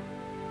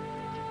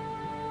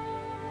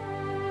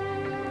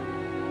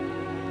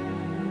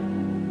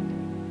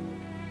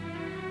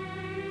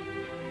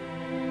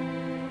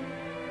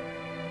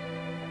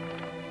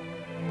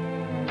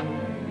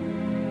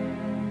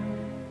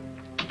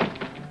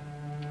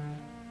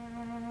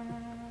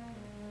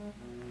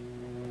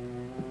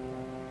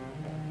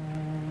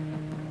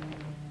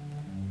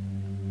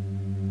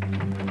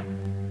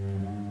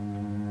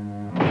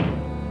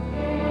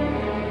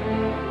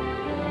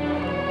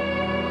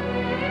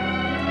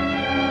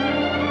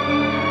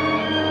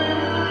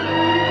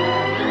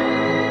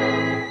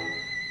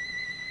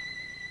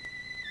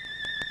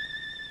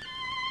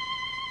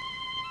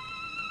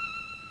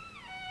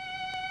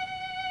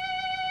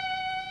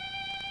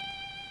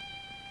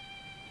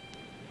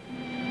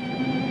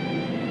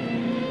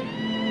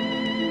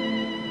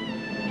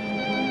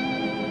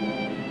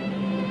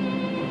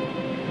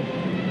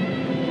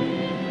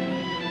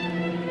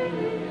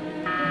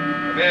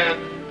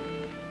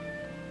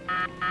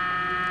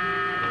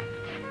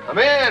 Come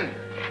in.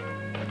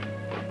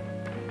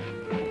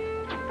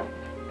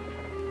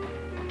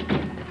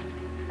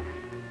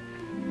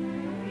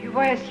 You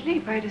were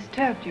asleep. I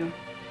disturbed you.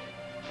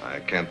 I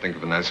can't think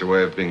of a nicer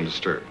way of being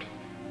disturbed.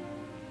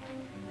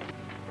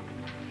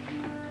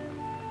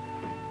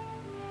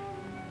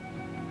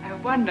 I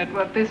wondered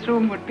what this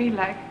room would be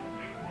like.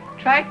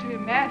 Tried to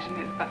imagine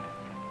it, but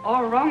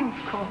all wrong,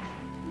 of course.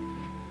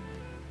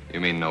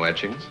 You mean no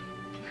etchings?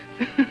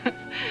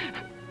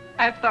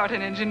 I thought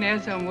an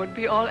engineer's home would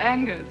be all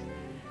angles,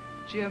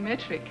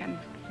 geometric and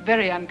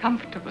very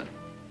uncomfortable.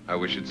 I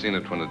wish you'd seen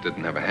it when it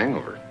didn't have a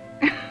hangover.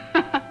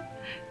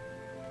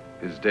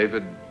 Is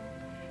David...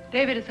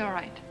 David is all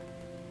right.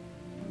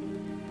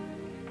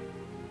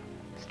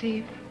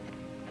 Steve,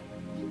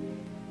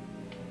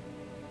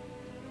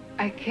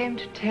 I came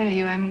to tell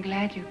you I'm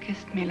glad you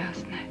kissed me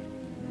last night.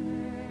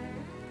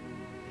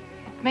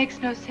 It makes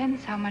no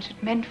sense how much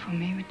it meant for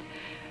me, but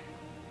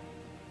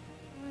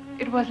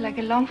it was like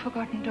a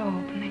long-forgotten door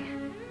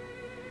opening.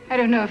 I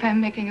don't know if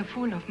I'm making a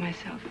fool of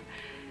myself.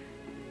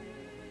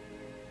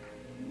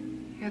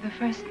 You're the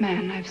first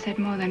man I've said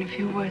more than a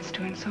few words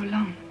to in so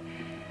long.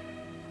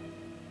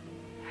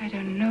 I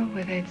don't know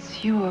whether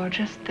it's you or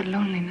just the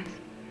loneliness.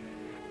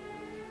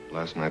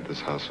 Last night,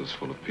 this house was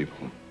full of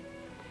people.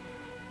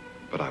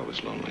 But I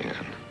was lonely,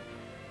 Anne.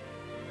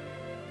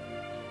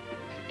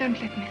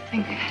 Don't let me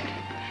think that.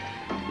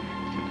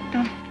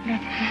 Don't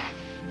let me.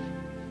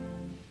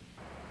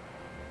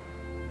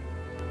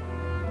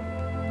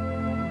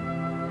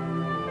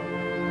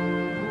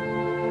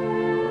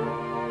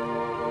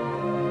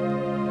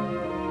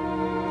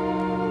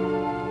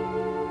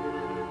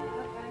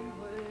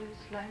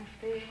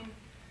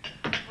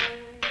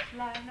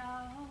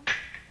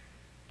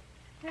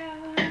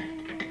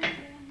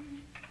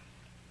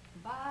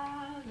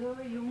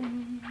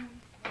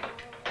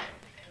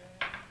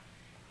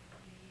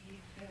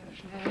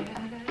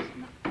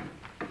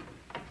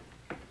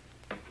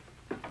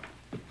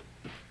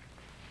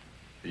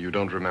 You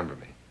don't remember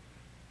me?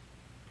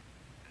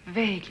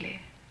 Vaguely.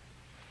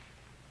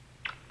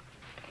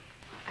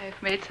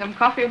 I've made some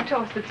coffee and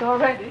toast. It's all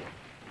ready.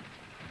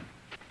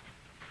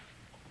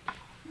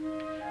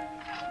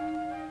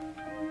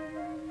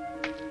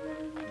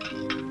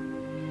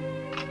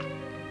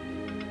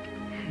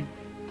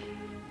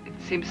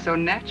 seems so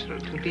natural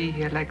to be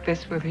here like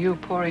this with you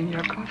pouring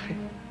your coffee.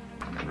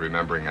 And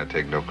remembering I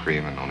take no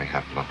cream and only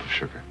half a lump of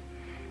sugar.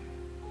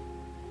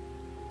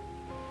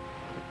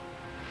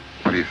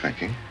 What are you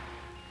thinking?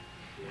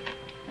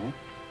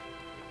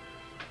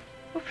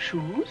 Of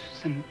shoes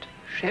and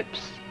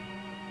ships.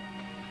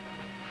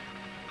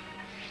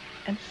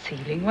 And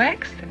sealing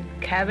wax and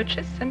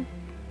cabbages and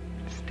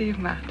Steve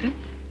Martin.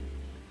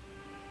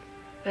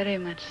 Very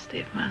much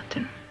Steve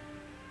Martin.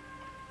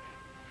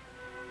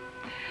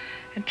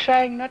 And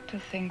trying not to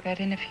think that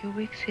in a few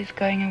weeks he's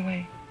going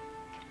away.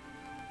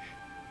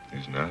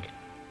 He's not.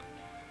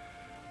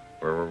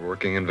 Where we're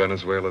working in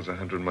Venezuela is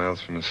 100 miles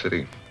from the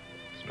city.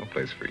 There's no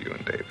place for you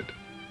and David.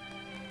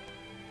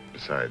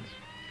 Besides,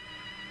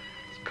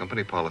 it's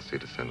company policy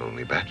to send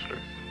only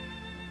bachelors.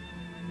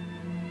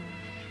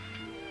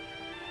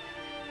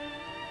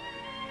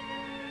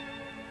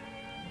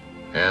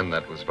 And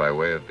that was by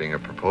way of being a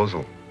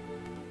proposal.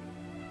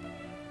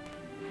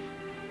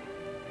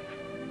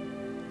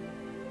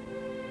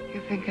 You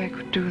think I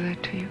could do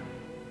that to you?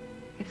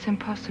 It's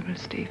impossible,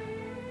 Steve.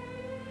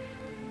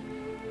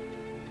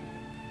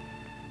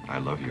 I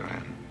love you,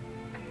 Anne.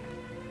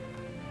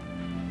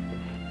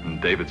 And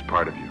David's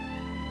part of you.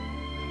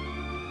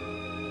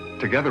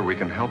 Together we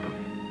can help him.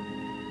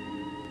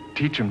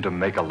 Teach him to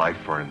make a life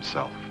for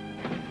himself.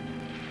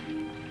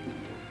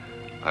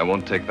 I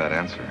won't take that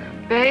answer,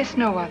 Anne. There is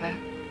no other.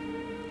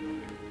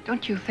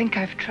 Don't you think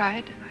I've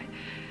tried?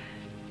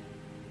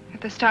 At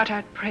the start,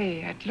 I'd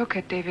pray. I'd look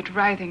at David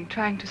writhing,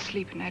 trying to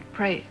sleep, and I'd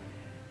pray.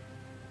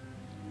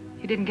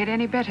 He didn't get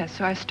any better,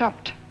 so I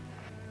stopped.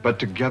 But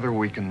together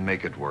we can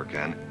make it work,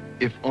 Anne.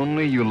 If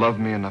only you love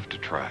me enough to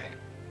try.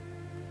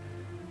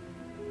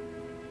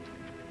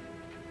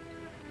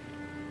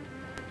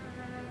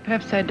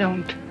 Perhaps I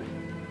don't.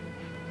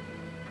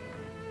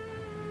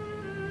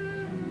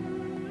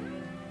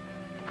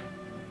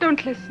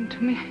 Don't listen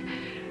to me.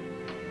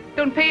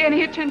 Don't pay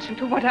any attention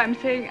to what I'm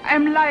saying.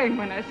 I'm lying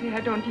when I say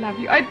I don't love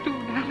you. I do,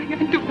 darling. I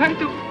do. I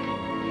do.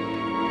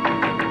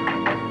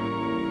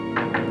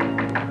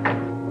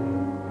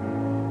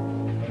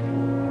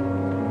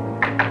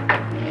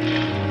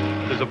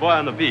 There's a boy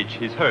on the beach.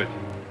 He's hurt.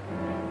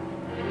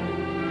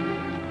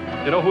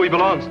 You know who he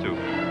belongs to?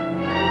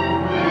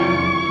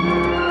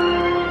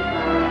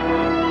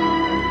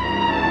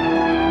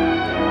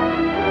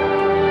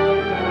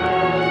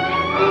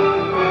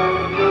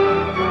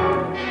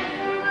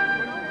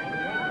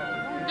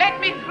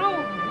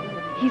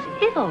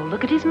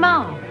 Look at his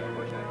mouth.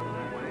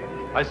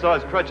 I saw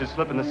his crutches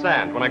slip in the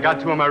sand. When I got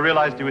to him, I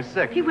realized he was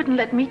sick. He wouldn't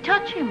let me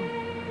touch him.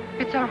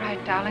 It's all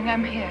right, darling.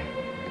 I'm here.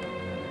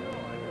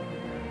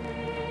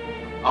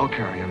 I'll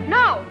carry him.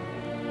 No!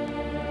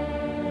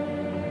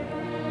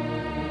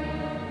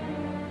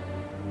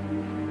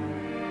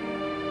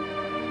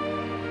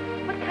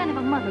 What kind of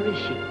a mother is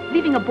she,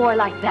 leaving a boy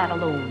like that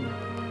alone?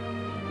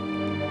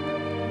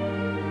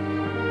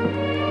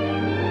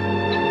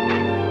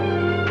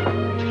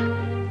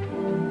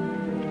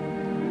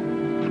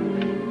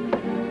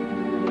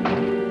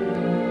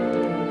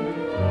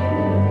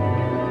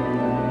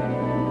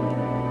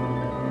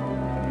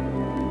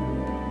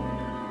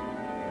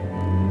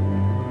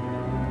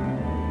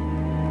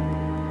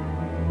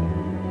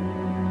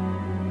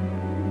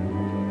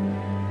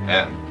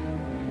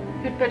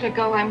 Better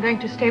go. I'm going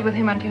to stay with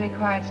him until he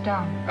quiets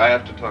down. I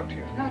have to talk to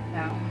you. Not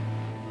now.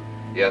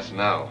 Yes,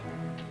 now.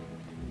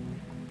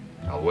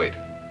 I'll wait.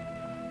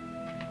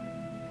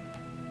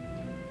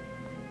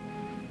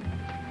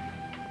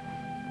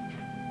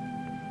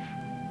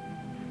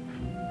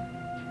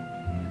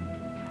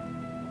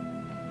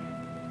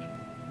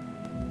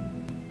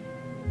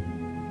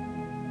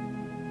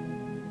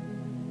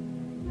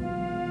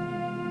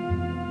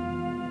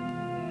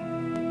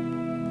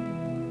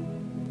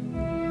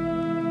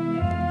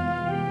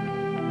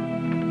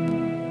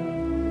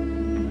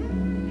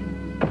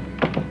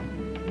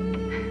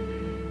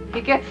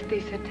 He gets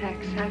these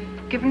attacks.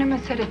 I've given him a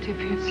sedative.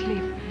 He'll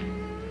sleep.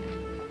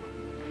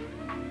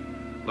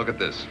 Look at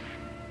this.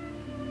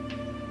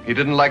 He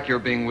didn't like your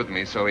being with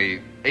me, so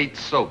he ate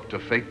soap to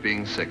fake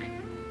being sick.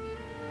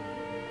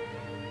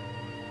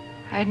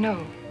 I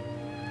know.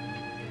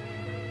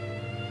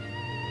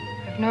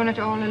 I've known it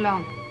all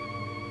along.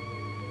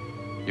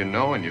 You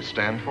know and you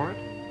stand for it?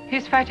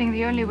 He's fighting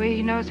the only way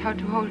he knows how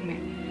to hold me.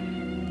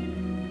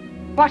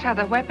 What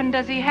other weapon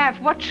does he have?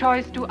 What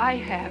choice do I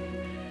have?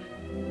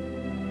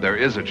 There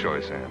is a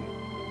choice, Anne.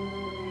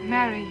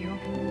 Marry you.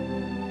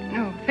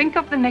 No, think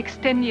of the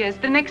next 10 years,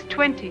 the next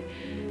 20.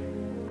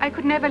 I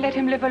could never let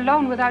him live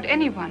alone without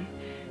anyone.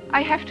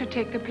 I have to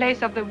take the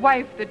place of the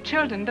wife, the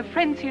children, the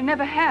friends he'll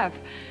never have.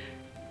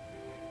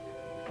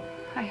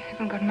 I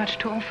haven't got much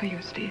to offer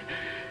you, Steve.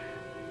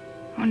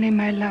 Only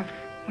my love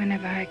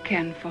whenever I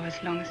can for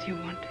as long as you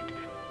want it.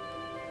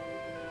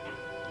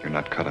 You're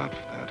not cut out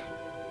for that.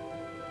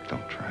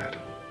 Don't try it.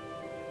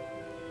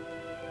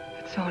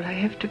 That's all I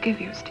have to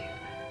give you, Steve.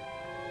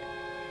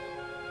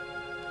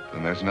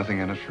 Then there's nothing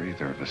in it for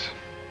either of us.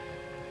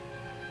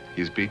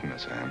 He's beaten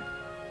us, Anne.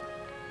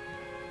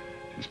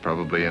 He's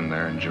probably in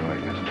there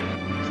enjoying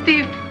it.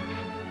 Steve,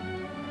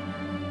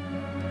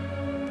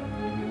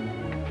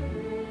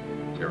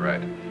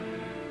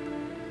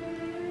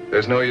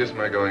 There's no use in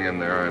my going in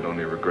there. I'd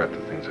only regret the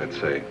things I'd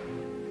say.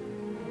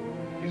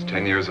 He's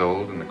 10 years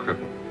old and a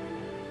cripple.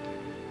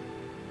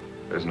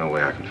 There's no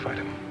way I can fight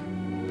him.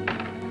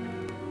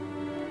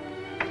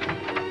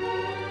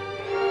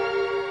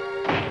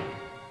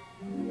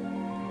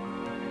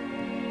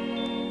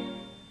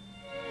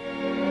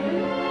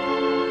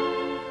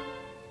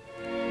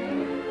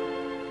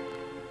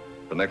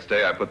 The next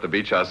day, I put the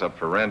beach house up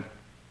for rent,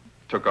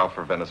 took off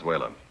for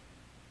Venezuela.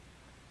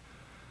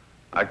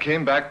 I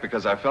came back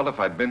because I felt if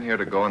I'd been here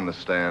to go on the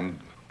stand,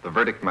 the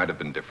verdict might have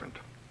been different.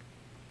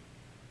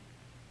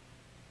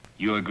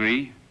 You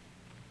agree?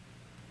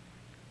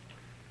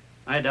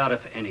 I doubt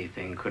if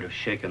anything could have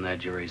shaken that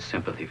jury's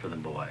sympathy for the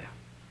boy.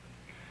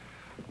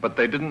 But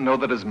they didn't know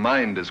that his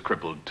mind is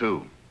crippled,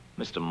 too.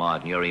 Mr.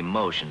 Martin, your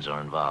emotions are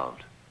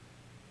involved.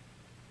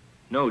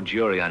 No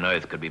jury on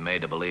earth could be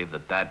made to believe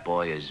that that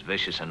boy is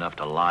vicious enough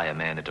to lie a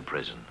man into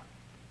prison.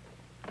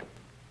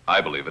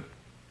 I believe it.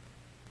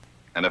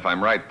 And if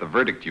I'm right, the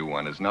verdict you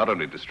won is not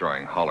only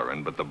destroying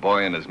Holleran, but the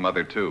boy and his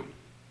mother, too.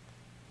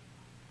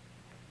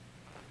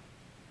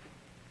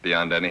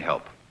 Beyond any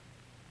help.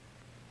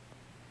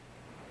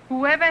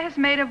 Whoever has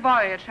made a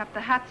voyage up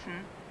the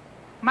Hudson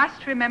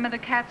must remember the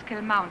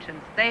Catskill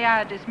Mountains. They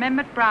are a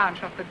dismembered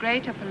branch of the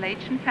great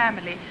Appalachian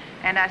family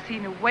and are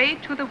seen away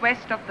to the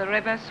west of the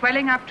river,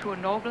 swelling up to a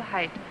noble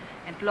height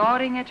and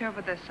lording it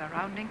over the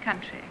surrounding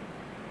country.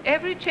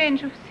 Every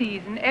change of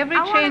season, every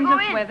change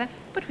of weather...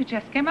 But we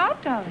just came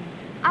out, darling.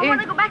 I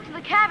want to go back to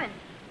the cabin.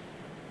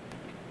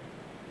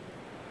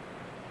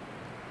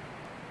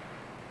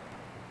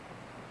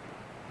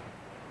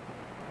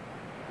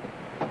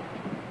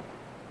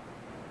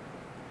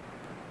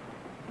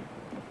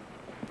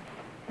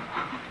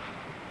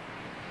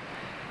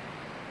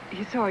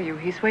 He saw you.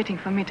 He's waiting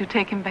for me to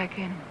take him back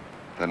in.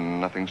 Then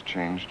nothing's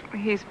changed?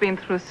 He's been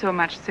through so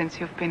much since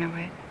you've been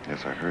away.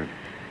 Yes, I heard.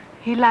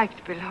 He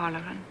liked Bill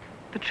Holleran.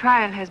 The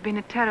trial has been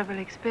a terrible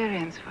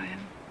experience for him.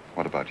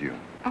 What about you?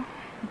 Oh.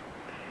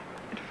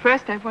 At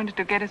first I wanted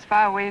to get as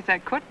far away as I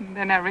could, and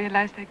then I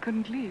realized I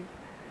couldn't leave.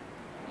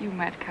 You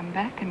might come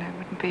back and I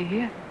wouldn't be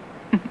here.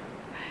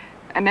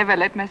 I never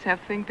let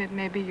myself think that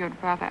maybe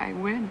you'd rather I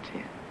weren't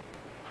here.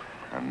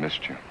 I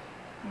missed you.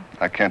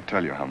 I can't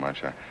tell you how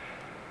much.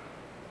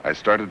 I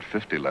started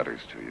 50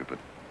 letters to you, but...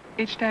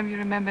 Each time you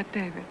remembered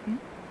David, hmm?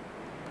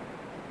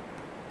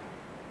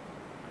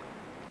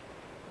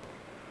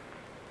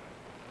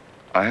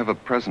 I have a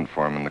present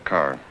for him in the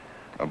car.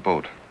 A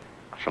boat.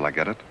 Shall I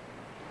get it?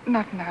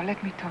 Not now.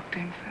 Let me talk to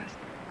him first.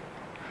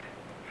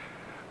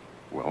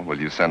 Well, will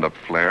you send up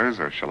flares,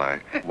 or shall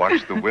I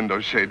watch the window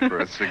shade for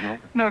a signal?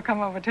 No,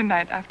 come over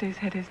tonight after he's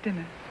had his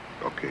dinner.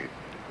 Okay.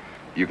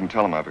 You can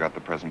tell him I've got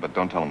the present, but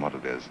don't tell him what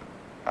it is.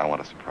 I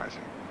want to surprise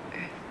him.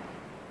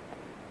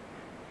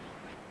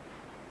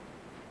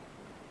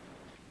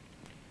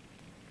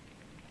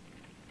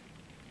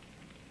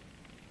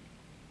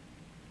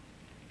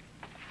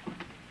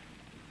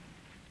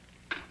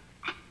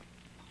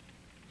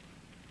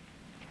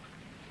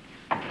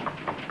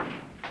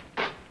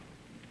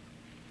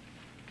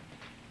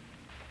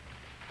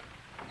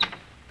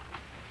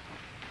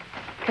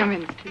 Come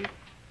in, Steve.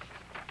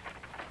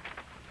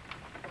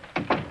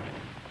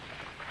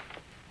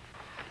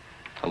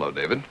 Hello,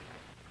 David.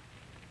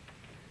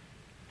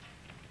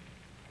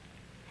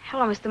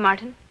 Hello, Mr.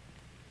 Martin.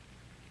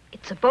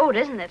 It's a boat,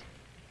 isn't it?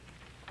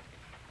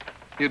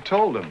 You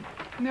told him.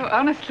 No,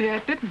 honestly, I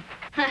didn't.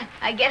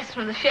 I guess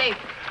from the shape.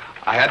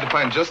 I had to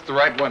find just the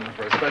right one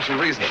for a special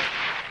reason.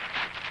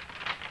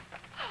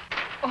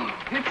 Oh,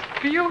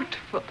 it's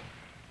beautiful.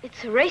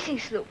 It's a racing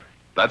sloop.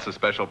 That's the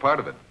special part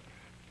of it.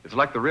 It's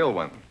like the real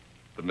one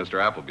that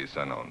Mr. Appleby's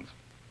son owns.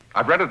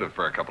 I've rented it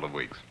for a couple of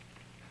weeks.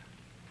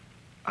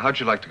 How'd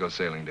you like to go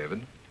sailing,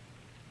 David?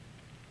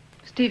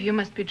 Steve, you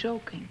must be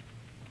joking.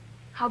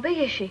 How big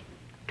is she?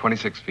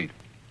 26 feet.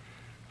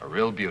 A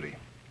real beauty.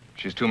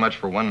 She's too much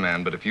for one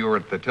man, but if you were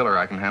at the tiller,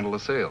 I can handle the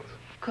sails.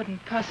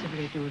 Couldn't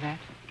possibly do that.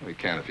 Well, he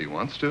can if he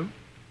wants to.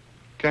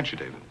 Can't you,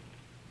 David?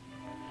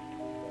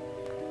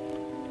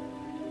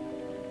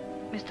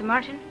 Mr.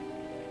 Martin,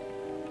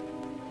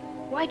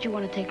 why'd you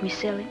want to take me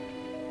sailing?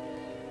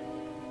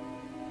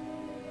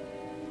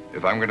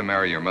 If I'm going to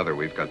marry your mother,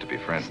 we've got to be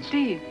friends.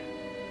 Steve.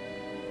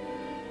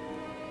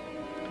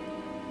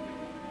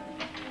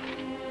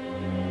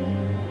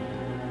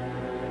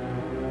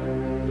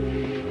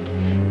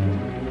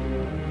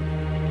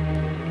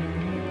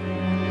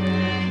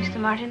 Mr.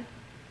 Martin,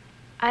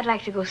 I'd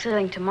like to go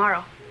sailing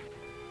tomorrow.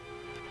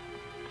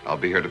 I'll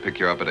be here to pick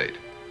you up at 8.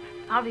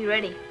 I'll be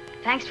ready.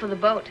 Thanks for the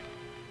boat.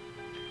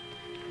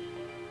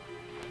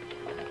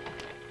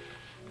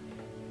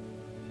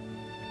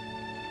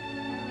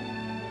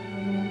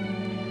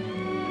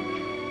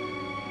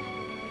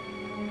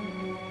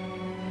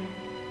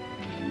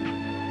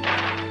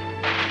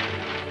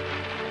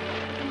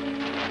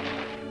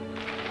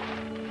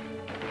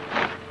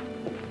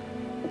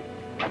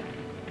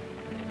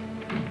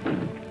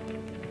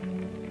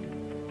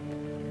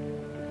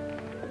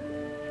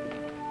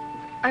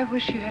 I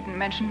wish you hadn't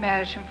mentioned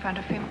marriage in front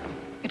of him.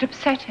 It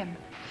upset him.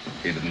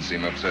 He didn't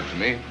seem upset to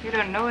me. You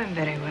don't know him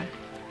very well.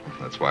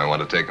 That's why I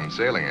want to take him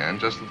sailing, Anne.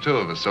 Just the two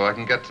of us, so I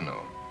can get to know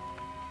him.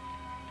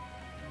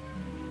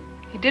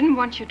 He didn't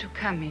want you to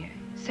come here.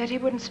 Said he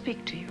wouldn't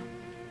speak to you.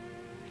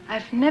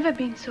 I've never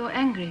been so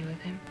angry with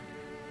him.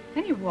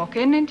 Then you walk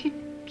in and he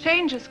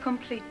changes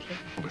completely.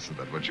 Isn't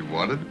that what you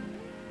wanted?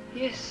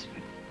 Yes,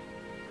 but...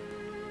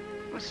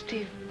 Oh,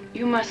 Steve,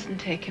 you mustn't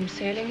take him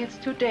sailing. It's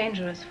too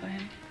dangerous for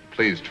him.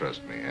 Please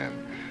trust me,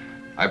 Anne.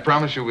 I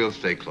promise you we'll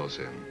stay close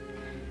in.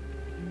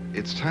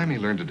 It's time he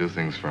learned to do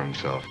things for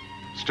himself.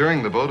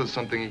 Steering the boat is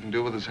something he can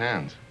do with his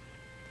hands.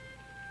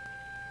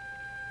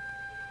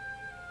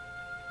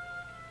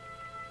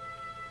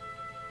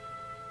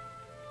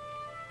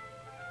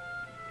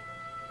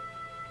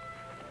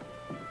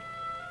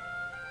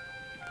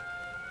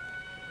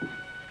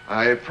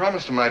 I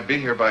promised him I'd be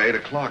here by 8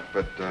 o'clock,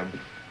 but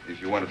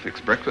if you want to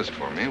fix breakfast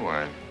for me,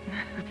 why?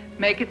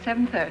 Make it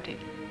 7:30.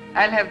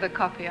 I'll have the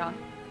coffee on.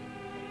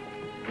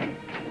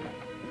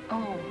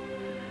 Oh,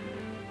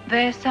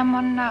 there's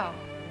someone now,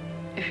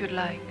 if you'd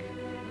like.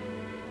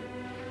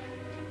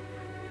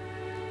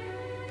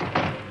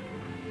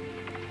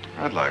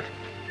 I'd like.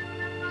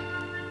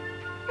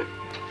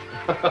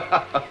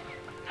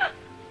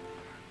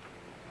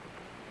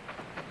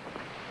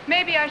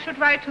 Maybe I should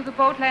ride to the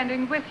boat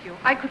landing with you.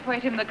 I could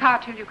wait in the car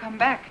till you come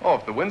back. Oh,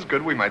 if the wind's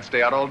good, we might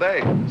stay out all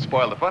day.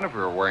 Spoil the fun if we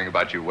were worrying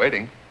about you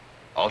waiting.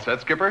 All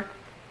set, Skipper?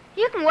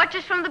 You can watch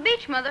us from the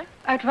beach, Mother.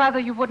 I'd rather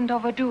you wouldn't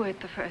overdo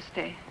it the first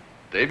day.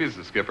 Davy's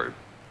the skipper.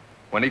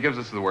 When he gives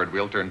us the word,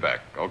 we'll turn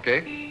back,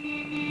 okay?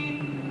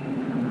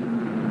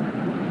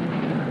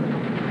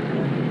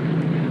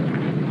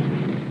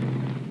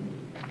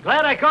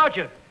 Glad I caught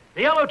you.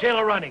 The yellowtail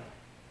are running.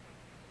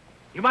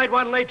 You might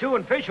want to lay to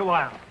and fish a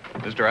while.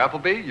 Mr.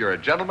 Appleby, you're a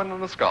gentleman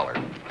and a scholar.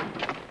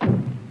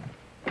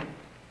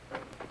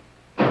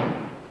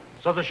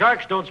 So the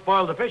sharks don't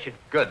spoil the fishing.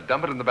 Good.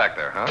 Dump it in the back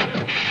there, huh?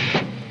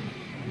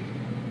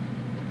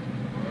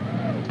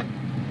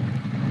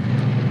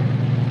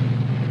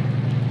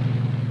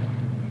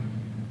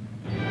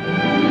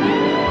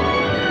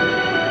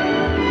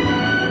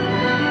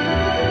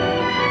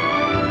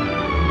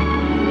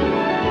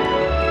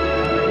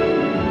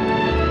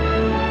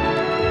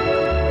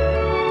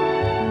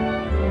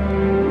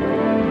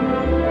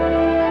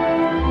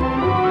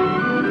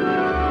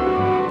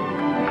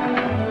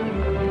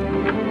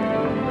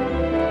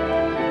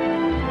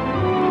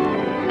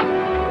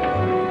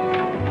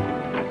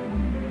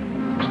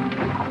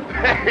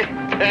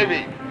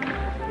 Davy,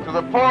 to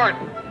the port.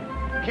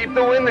 Keep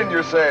the wind in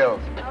your sails.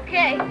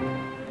 Okay.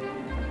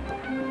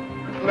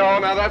 No,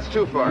 now that's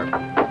too far.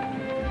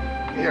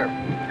 Here.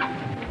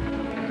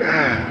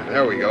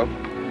 There we go.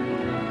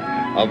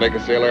 I'll make a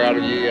sailor out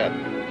of you yet.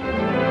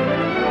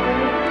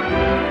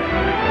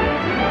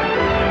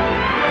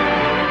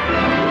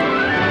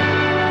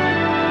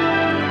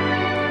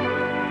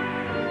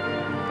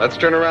 Let's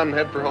turn around and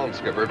head for home,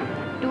 Skipper.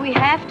 Do we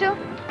have to?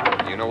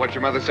 You know what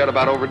your mother said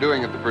about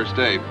overdoing it the first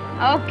day.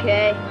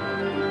 Okay.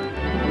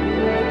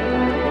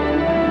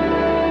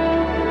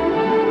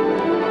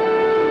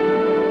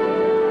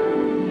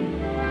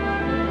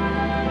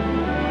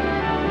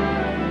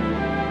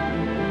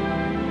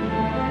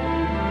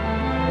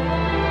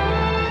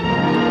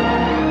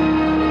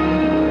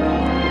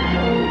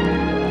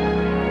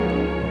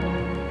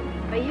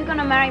 Are you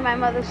gonna marry my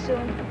mother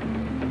soon?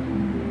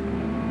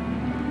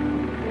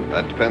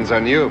 That depends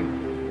on you.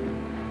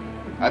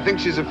 I think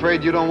she's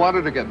afraid you don't want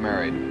her to get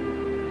married.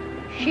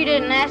 She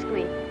didn't ask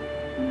me.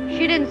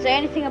 She didn't say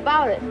anything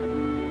about it.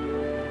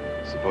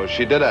 Suppose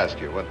she did ask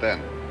you. What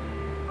then?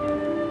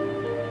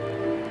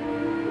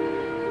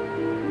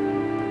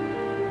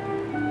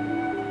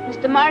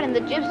 Mr. Martin, the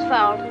jib's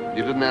fouled.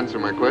 You didn't answer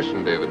my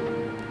question, David.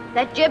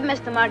 That jib,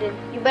 Mr. Martin,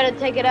 you better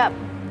take it up.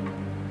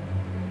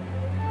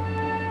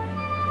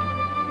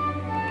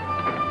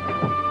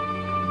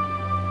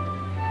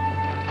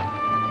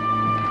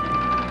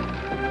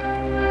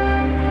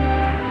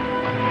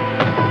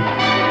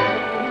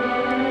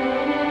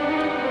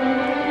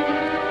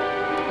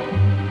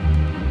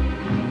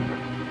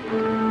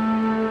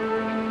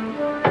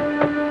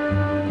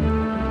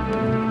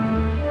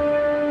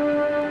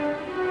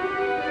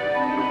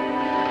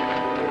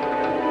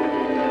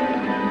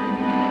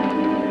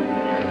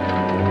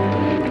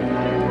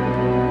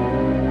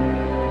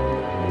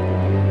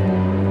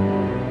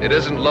 It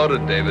isn't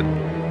loaded, David.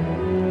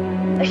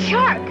 A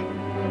shark!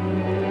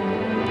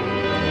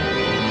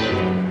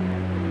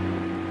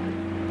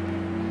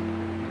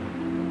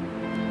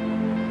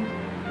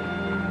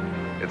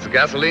 It's a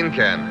gasoline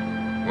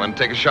can. You want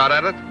to take a shot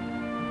at it?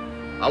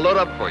 I'll load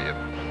up for you.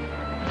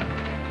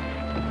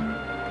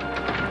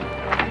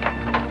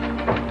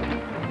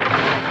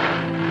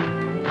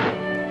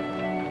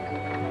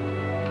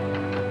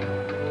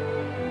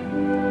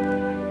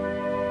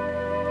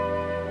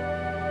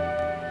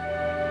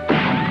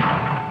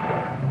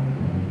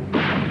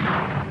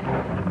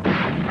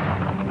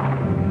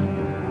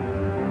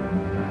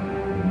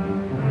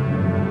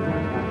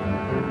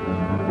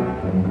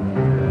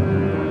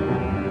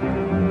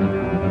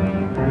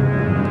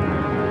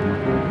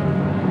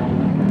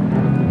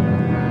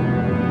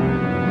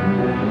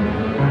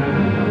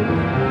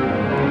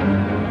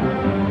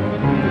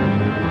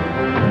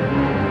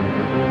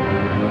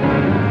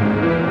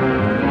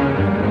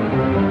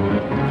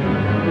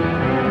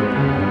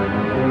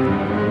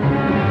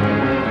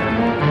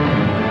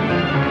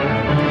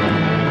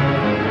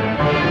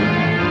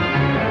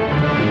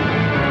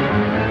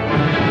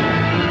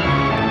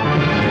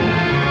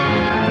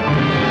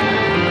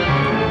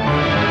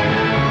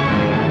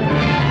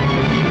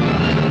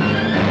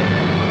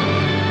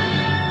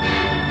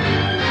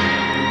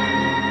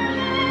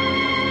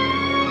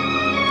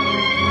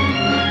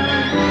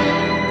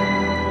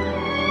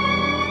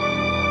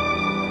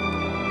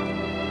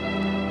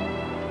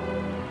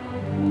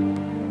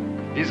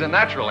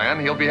 natural, Ann.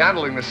 He'll be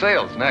handling the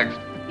sales next.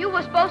 You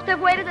were supposed to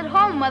have waited at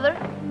home, Mother.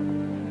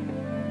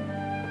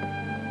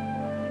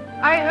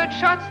 I heard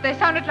shots. They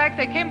sounded like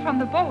they came from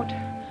the boat.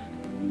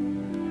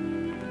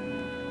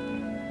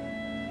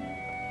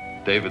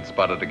 David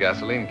spotted a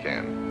gasoline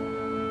can.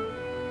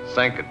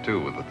 Sank it,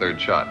 too, with the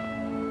third shot.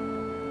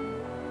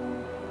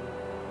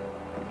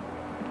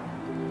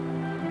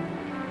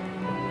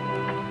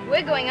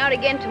 We're going out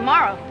again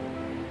tomorrow.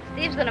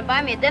 Steve's gonna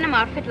buy me a denim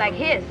outfit like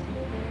his.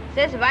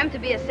 Says if I'm to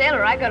be a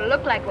sailor, I gotta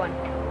look like one.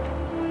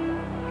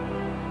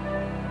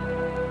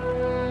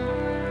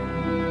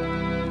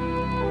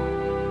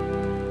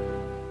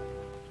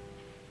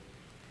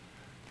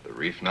 The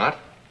reef knot.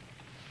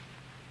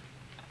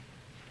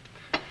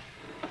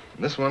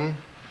 And this one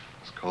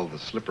is called the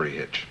slippery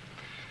hitch.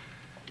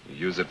 You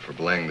use it for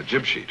belaying the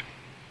jib sheet.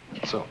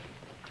 So.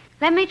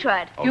 Let me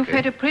try it. Okay. You've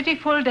had a pretty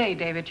full day,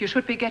 David. You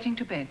should be getting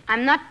to bed.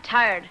 I'm not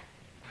tired.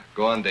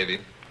 Go on,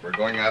 Davy. We're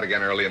going out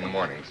again early in the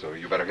morning, so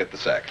you better hit the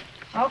sack.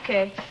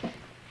 Okay.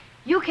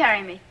 You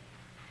carry me.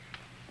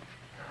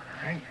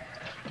 All right.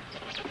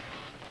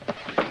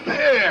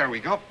 There we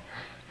go.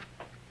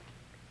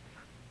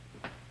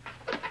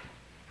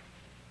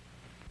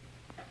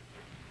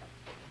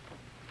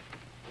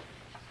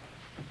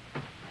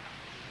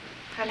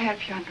 I'll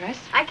help you undress.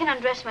 I can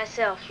undress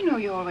myself. You know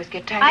you always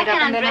get tied I up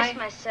can and then undress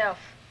myself.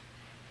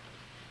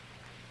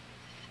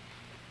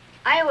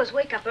 I always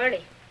wake up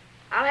early.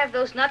 I'll have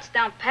those nuts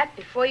down pat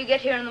before you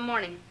get here in the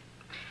morning.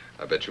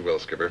 I bet you will,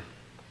 Skipper.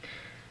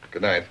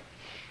 Good night.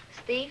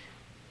 Steve,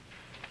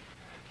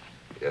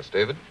 Yes,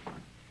 David?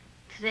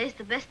 today's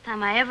the best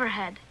time I ever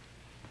had.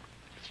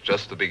 It's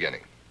just the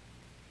beginning.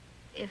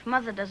 If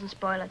Mother doesn't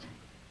spoil it.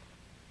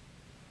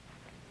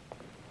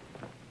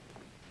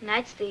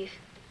 Night, Steve.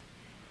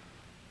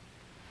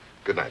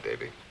 Good night,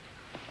 Davy.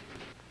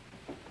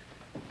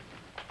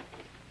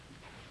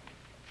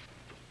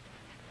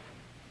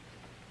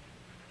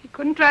 He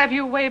couldn't drive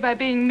you away by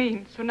being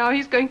mean, so now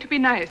he's going to be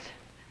nice.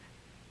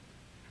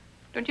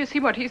 Don't you see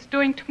what he's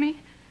doing to me?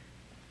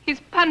 He's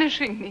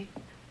punishing me.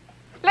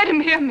 Let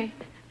him hear me.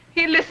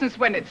 He listens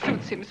when it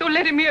suits him, so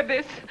let him hear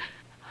this.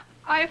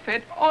 I've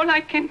had all I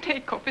can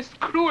take of his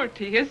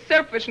cruelty, his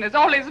selfishness,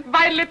 all his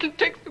vile little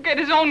tricks to get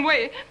his own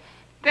way.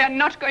 They're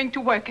not going to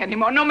work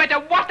anymore. No matter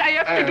what I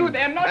have to do,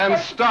 they're not And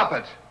going stop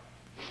it.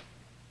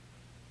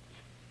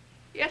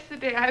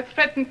 Yesterday, I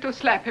threatened to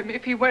slap him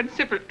if he weren't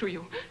civil to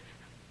you.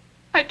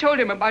 I told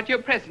him about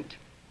your present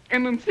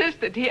and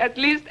insisted he at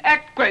least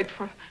act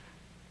grateful.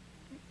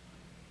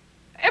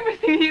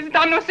 Everything he's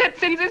done or said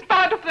since is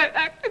part of that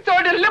act. It's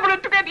all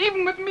deliberate to get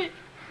even with me.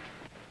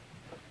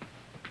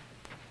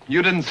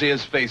 You didn't see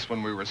his face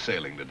when we were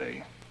sailing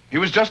today. He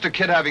was just a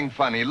kid having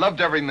fun. He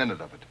loved every minute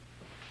of it.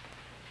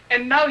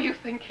 And now you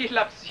think he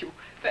loves you.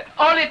 That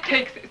all it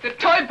takes is a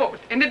toy boat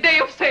and a day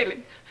of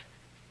sailing.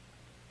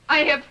 I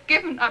have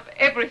given up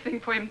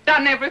everything for him,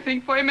 done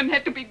everything for him, and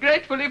had to be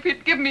grateful if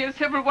he'd give me a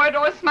civil word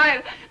or a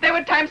smile. There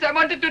were times I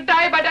wanted to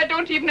die, but I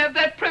don't even have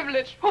that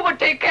privilege. Who would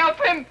take care of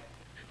him?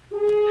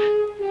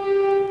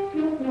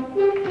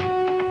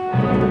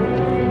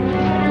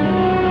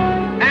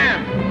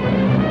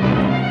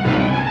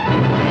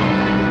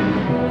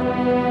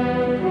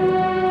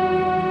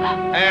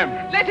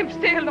 Ann! Let him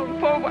stay alone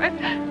for a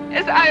while,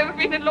 as I have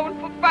been alone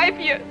for 5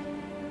 years.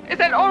 As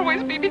I'll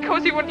always be,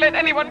 because he won't let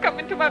anyone come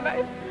into my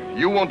life.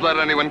 You won't let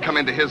anyone come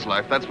into his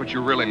life. That's what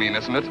you really mean,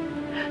 isn't it?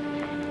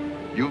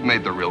 You've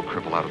made the real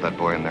cripple out of that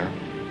boy in there.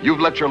 You've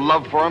let your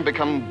love for him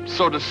become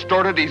so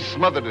distorted he's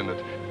smothered in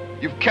it.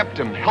 You've kept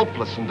him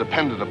helpless and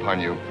dependent upon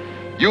you.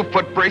 You've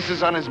put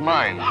braces on his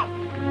mind.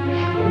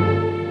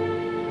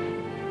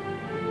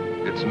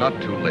 It's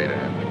not too late,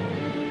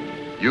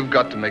 Ann. You've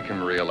got to make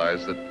him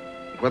realize that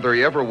whether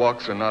he ever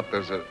walks or not,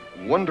 there's a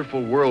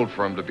wonderful world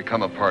for him to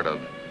become a part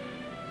of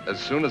as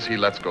soon as he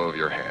lets go of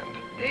your hand.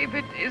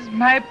 David is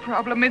my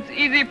problem. It's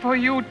easy for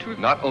you to...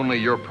 Not only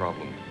your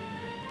problem.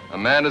 A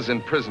man is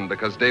in prison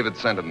because David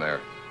sent him there.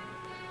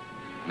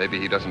 Maybe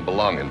he doesn't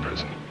belong in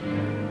prison.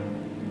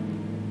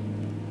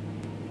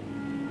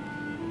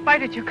 Why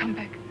did you come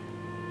back?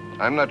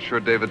 I'm not sure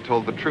David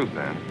told the truth,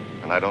 Ann.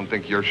 And I don't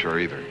think you're sure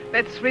either.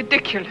 That's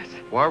ridiculous.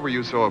 Why were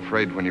you so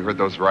afraid when you heard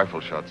those rifle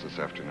shots this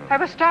afternoon? I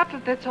was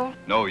startled, that's all.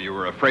 No, you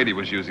were afraid he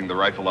was using the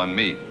rifle on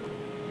me.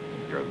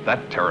 You're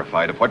that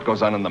terrified of what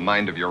goes on in the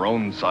mind of your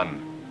own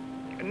son.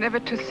 You're never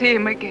to see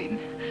him again.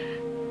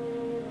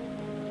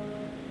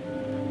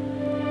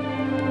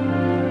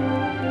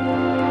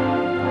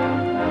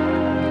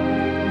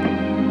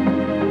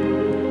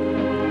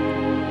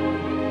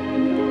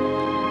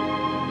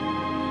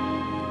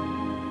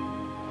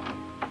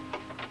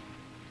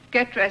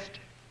 Get dressed.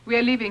 We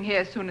are leaving here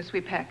as soon as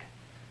we pack.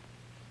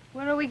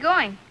 Where are we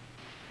going?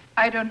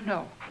 I don't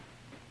know.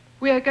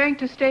 We are going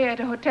to stay at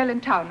a hotel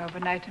in town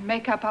overnight and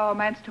make up our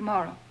minds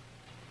tomorrow.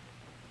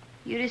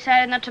 You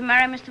decided not to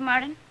marry Mr.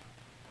 Martin?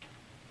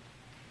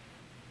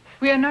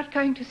 We are not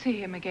going to see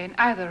him again,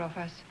 either of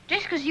us.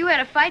 Just because you had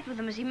a fight with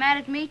him, is he mad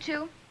at me,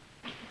 too?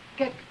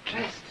 Get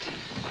dressed.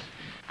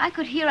 I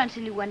could hear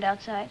until you went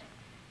outside.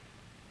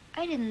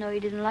 I didn't know you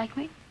didn't like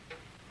me.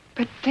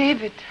 But,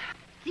 David...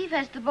 Steve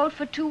has the boat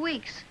for 2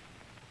 weeks.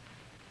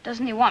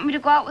 Doesn't he want me to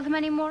go out with him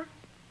anymore?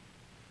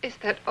 Is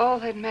that all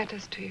that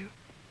matters to you?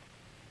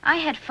 I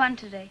had fun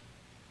today.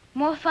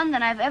 More fun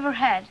than I've ever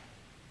had.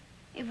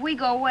 If we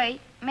go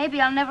away,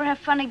 maybe I'll never have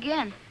fun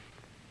again.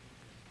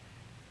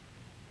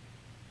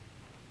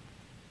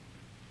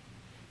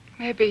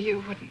 Maybe you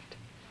wouldn't.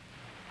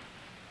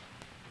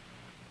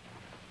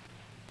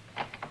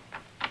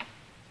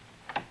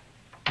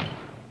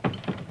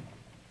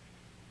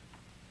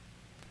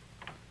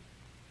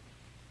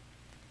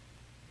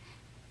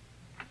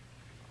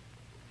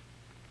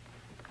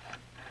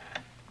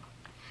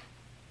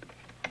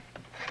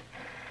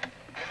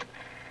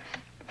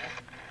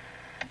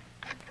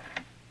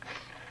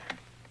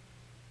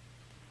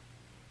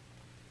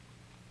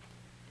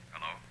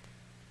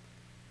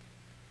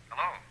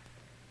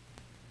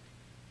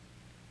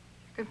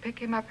 You can pick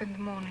him up in the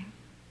morning.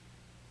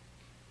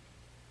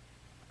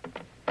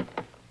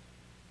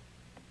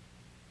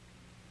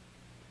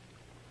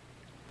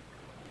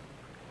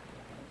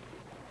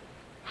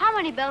 How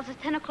many bells is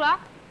 10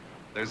 o'clock?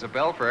 There's a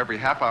bell for every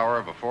half hour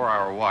of a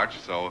 4-hour watch,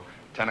 so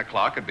 10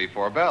 o'clock would be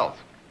 4 bells.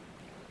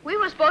 We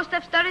were supposed to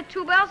have started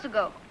 2 bells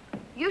ago.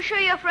 You sure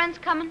your friend's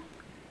coming?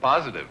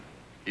 Positive.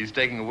 He's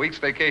taking a week's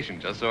vacation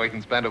just so he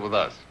can spend it with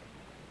us.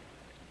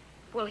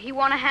 Will he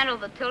want to handle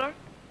the tiller?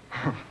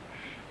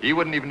 He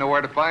wouldn't even know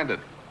where to find it.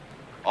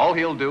 All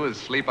he'll do is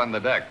sleep on the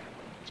deck.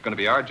 It's going to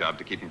be our job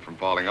to keep him from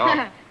falling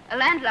off. A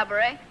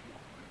landlubber, eh?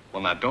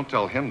 Well, now, don't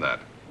tell him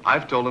that.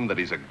 I've told him that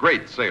he's a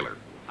great sailor.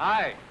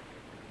 Hi.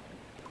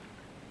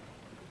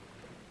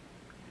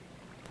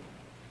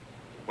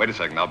 Wait a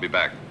second, I'll be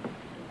back.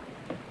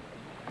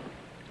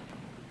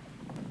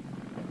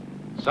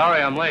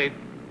 Sorry I'm late.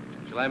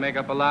 Shall I make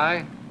up a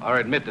lie or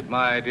admit that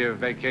my idea of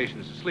vacation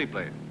is to sleep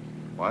late?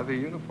 Why the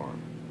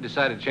uniform?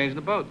 Decided to change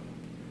the boat.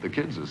 The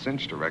kid's a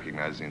cinch to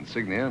recognize the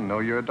insignia and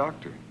know you're a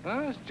doctor.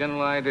 Well, it's a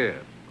general idea.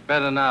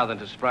 Better now than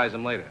to surprise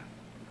him later.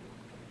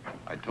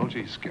 I told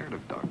you he's scared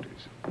of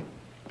doctors.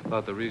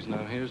 Thought the reason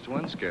I'm here is to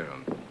unscare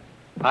him.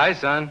 Hi,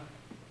 son.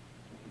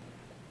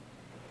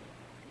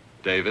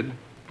 David,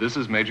 this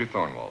is Major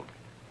Thornwald.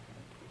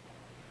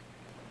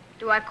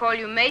 Do I call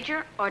you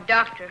Major or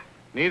Doctor?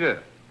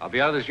 Neither. I'll be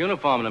out of this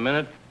uniform in a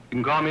minute. You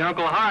can call me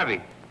Uncle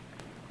Harvey.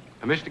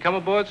 Permission to come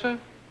aboard, sir?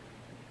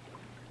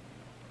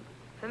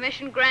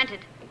 Permission granted.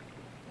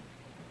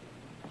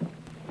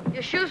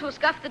 Your shoes will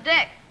scuff the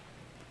deck.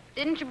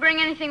 Didn't you bring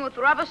anything with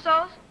rubber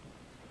soles?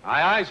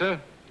 Aye, aye, sir.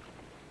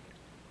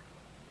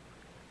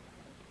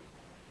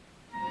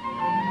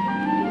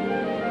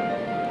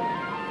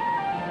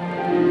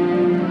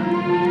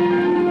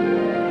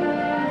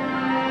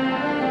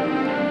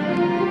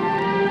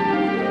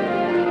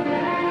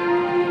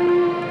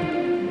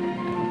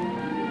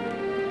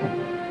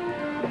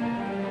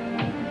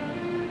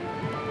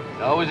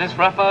 So, is this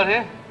rough out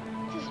here?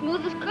 It's as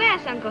smooth as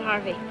glass, Uncle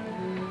Harvey.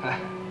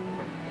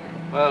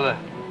 Well,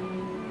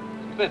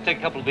 you better take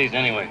a couple of these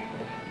anyway.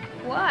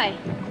 Why?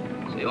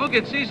 So you won't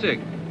get seasick.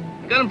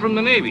 Got them from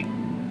the Navy.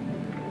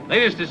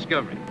 Latest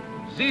discovery.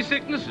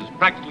 Seasickness is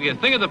practically a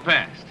thing of the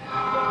past.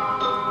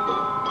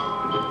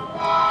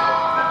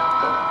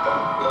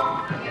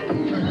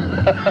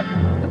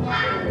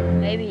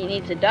 Maybe he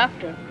needs a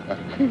doctor.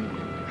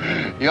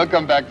 He'll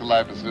come back to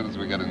life as soon as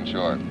we get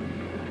inshore.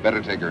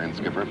 Better take her in,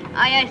 Skipper.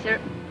 Aye, aye, sir.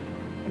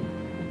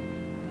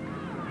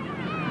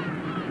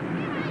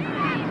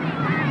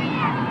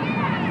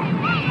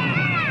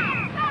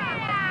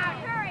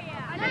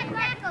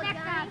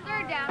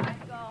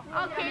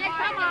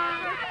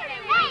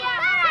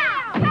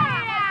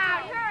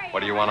 What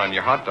do you want on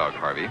your hot dog,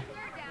 Harvey?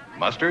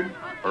 Mustard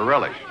or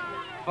relish?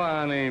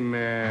 Funny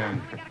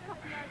man.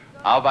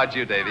 How about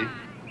you, Davy?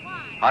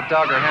 Hot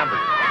dog or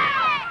hamburger?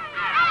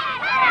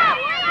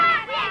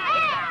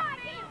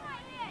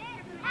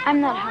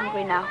 I'm not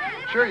hungry now.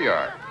 Sure you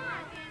are.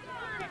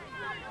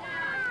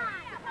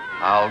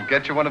 I'll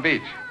get you one of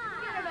each.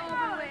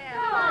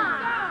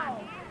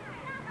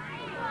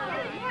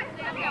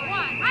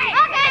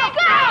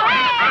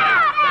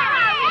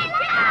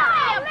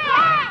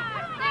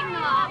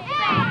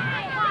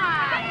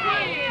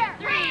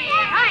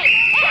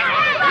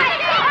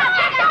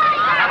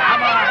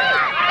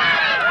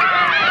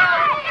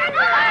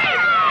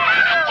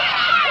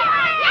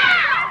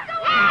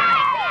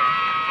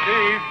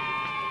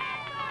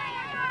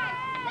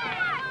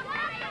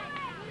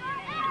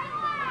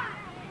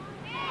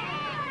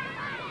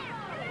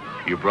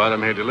 You brought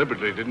him here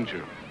deliberately, didn't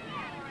you?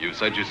 You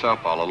said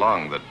yourself all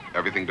along that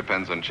everything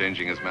depends on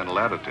changing his mental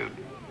attitude.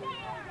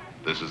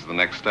 This is the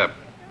next step.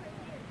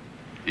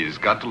 He's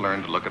got to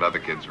learn to look at other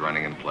kids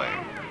running and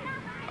playing.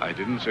 I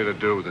didn't say to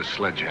do it with a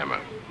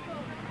sledgehammer.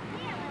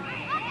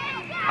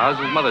 How's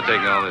his mother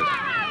taking all this?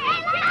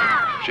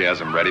 She has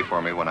him ready for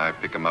me when I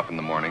pick him up in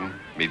the morning,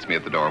 meets me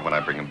at the door when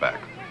I bring him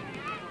back.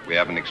 We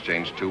haven't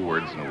exchanged 2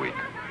 words in a week.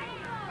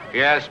 If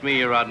you ask me,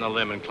 you're out on a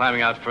limb and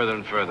climbing out further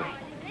and further.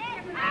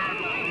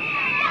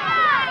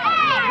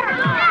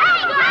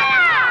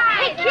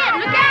 Hey, kid,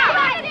 look out!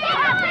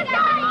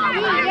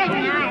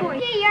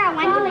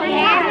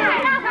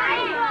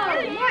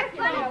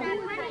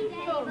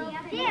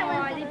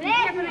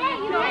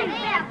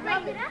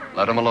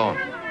 Let him alone.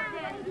 Hey,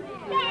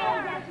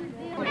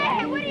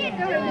 what are you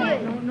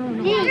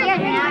doing? Gee, you're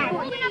nice.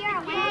 Open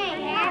up the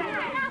cage.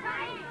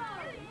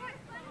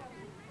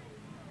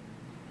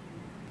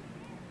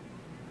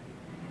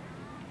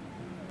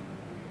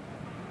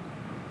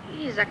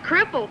 He's a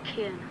crippled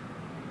kid.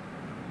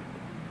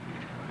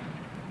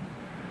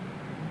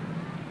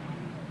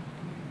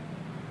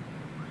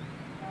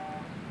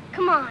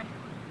 Come on.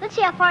 Let's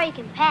see how far you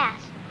can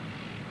pass.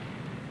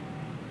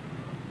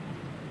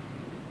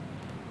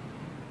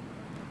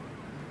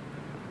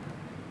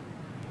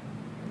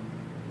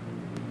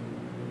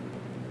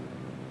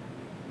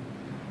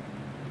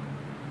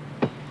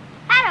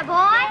 Atta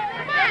boy.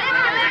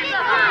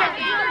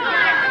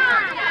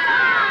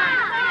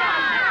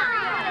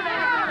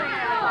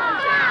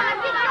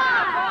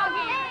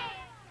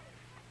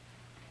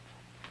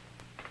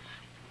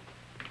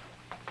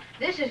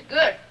 This is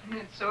good.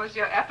 And so is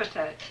your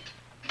appetite.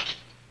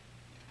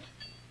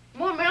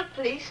 More milk,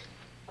 please.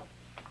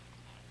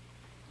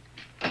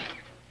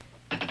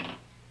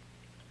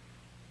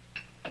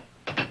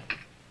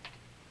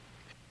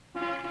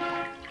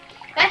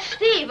 That's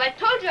Steve. I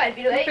told you I'd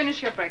be late.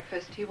 Finish your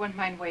breakfast. He won't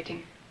mind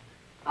waiting.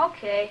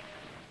 Okay.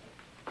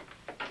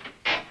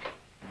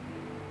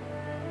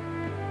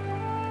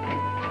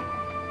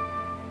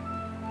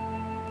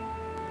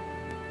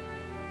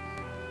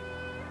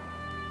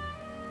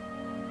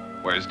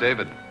 Where's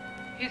David?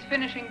 He's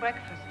finishing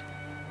breakfast.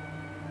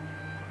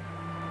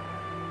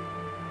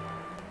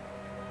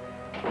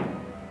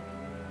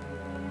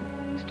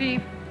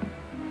 Steve,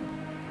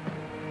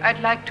 I'd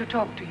like to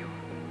talk to you.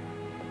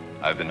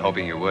 I've been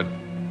hoping you would.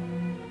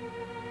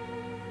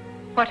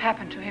 What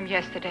happened to him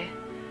yesterday?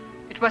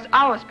 It was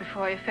hours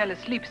before he fell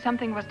asleep.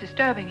 Something was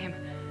disturbing him.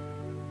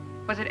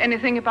 Was it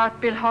anything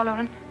about Bill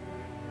Holloran?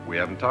 We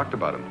haven't talked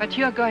about him. But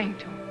you're going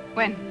to.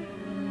 When?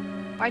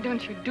 Why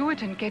don't you do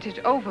it and get it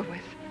over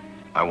with?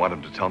 I want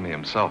him to tell me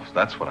himself.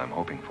 That's what I'm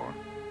hoping for.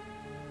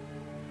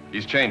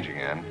 He's changing,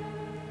 Anne.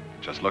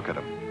 Just look at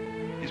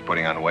him. He's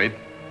putting on weight.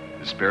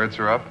 His spirits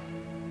are up.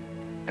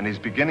 And he's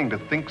beginning to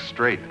think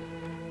straight.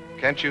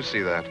 Can't you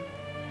see that?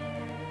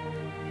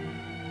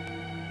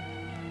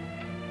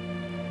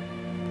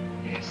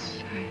 Yes,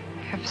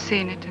 I have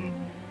seen it and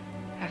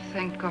have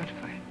thanked God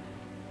for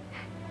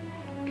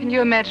it. Can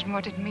you imagine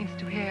what it means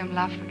to hear him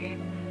laugh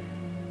again?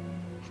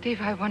 Steve,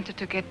 I wanted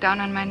to get down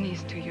on my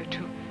knees to you,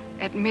 to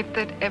admit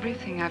that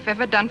everything I've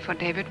ever done for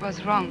David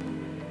was wrong.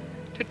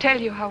 To tell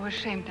you how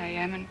ashamed I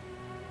am and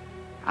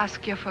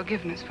ask your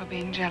forgiveness for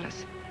being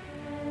jealous.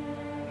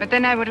 But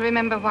then I would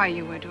remember why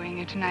you were doing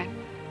it, and I'd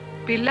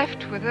be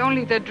left with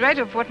only the dread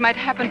of what might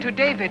happen to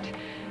David.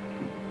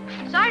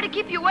 Sorry to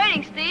keep you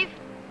waiting, Steve.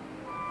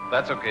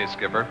 That's okay,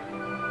 Skipper.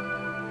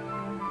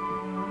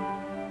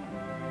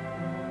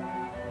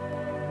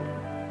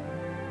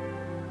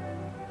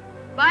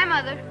 Bye,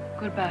 Mother.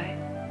 Goodbye.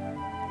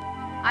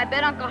 I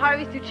bet Uncle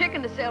Harvey's too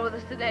chicken to sail with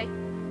us today.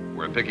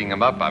 We're picking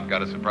him up. I've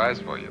got a surprise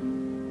for you.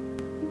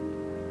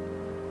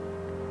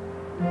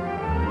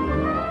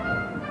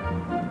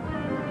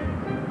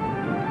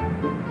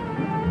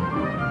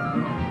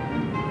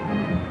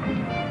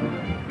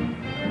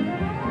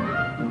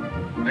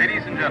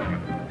 Ladies and gentlemen,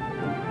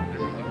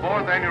 this is the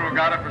 4th annual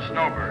regatta for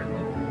snowbirds,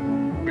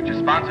 which is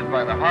sponsored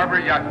by the Harbor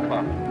Yacht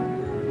Club.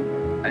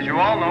 As you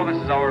all know,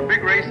 this is our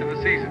big race of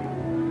the season,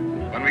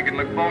 when we can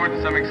look forward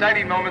to some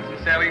exciting moments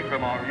in sailing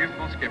from our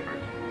youthful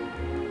skippers.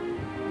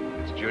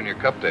 It's Junior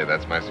Cup Day.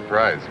 That's my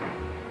surprise.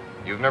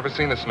 You've never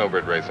seen a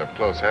snowbird race up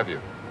close, have you?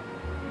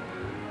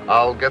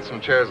 I'll get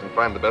some chairs and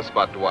find the best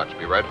spot to watch.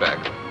 Be right back.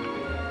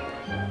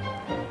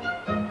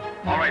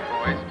 All right,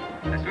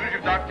 boys. As soon as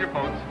you've docked your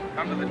boats,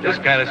 come to the This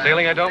judges' kind of stand.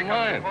 sailing I don't Take up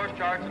mind. the course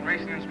charts and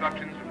racing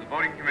instructions from the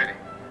voting committee.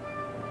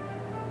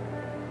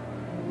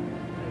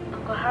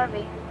 Uncle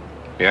Harvey,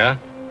 Yeah?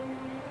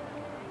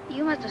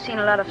 you must have seen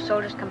a lot of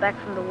soldiers come back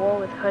from the war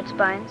with hurt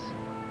spines.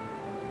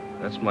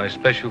 That's my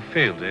special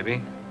field,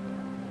 Davy.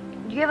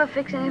 Do you ever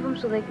fix any of them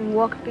so they can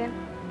walk again?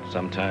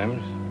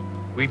 Sometimes.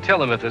 We tell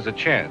them if there's a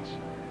chance.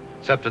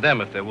 It's up to them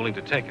if they're willing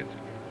to take it.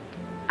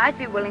 I'd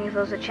be willing if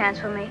there was a chance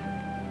for me.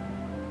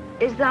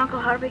 Is there,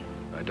 Uncle Harvey?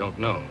 I don't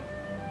know.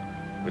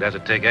 We'd have to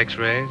take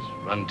x-rays,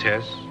 run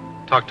tests,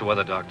 talk to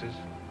other doctors.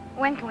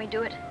 When can we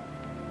do it?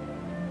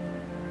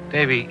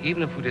 Davy,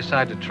 even if we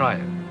decide to try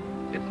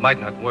it, it might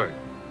not work.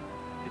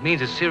 It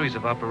means a series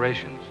of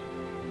operations.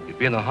 You'd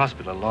be in the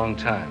hospital a long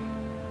time,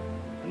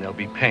 and there'll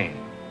be pain.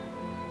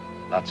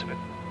 Lots of it.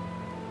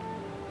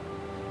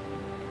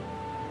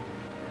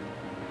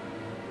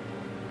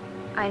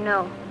 I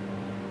know.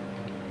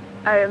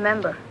 I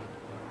remember.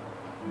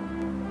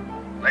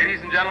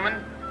 Ladies and gentlemen,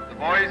 the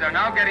boys are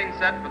now getting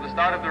set for the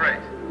start of the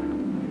race.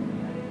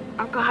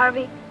 Uncle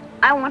Harvey,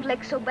 I want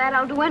legs so bad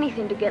I'll do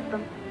anything to get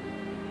them.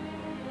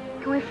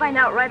 Can we find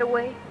out right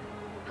away?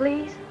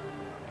 Please?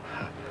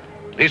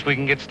 At least we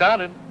can get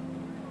started.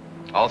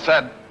 All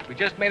set. We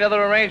just made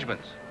other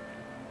arrangements.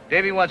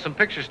 Davy wants some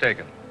pictures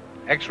taken.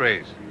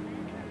 X-rays.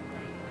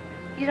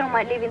 You don't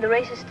mind leaving the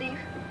races, Steve?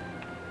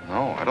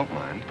 No, I don't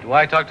mind. Do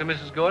I talk to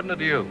Mrs. Gordon or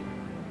do you?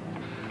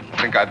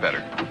 I think I'd better.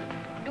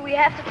 Do we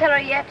have to tell her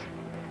yet?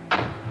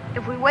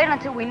 If we wait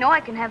until we know I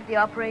can have the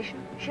operation,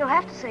 she'll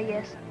have to say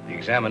yes. The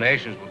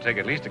examinations will take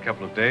at least a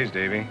couple of days,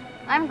 Davy.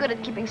 I'm good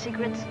at keeping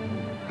secrets.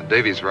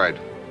 Davy's right.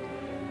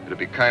 It'd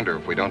be kinder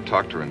if we don't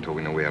talk to her until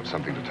we know we have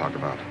something to talk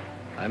about.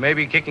 I may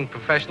be kicking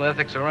professional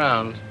ethics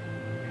around,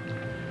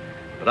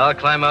 but I'll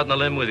climb out on the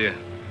limb with you.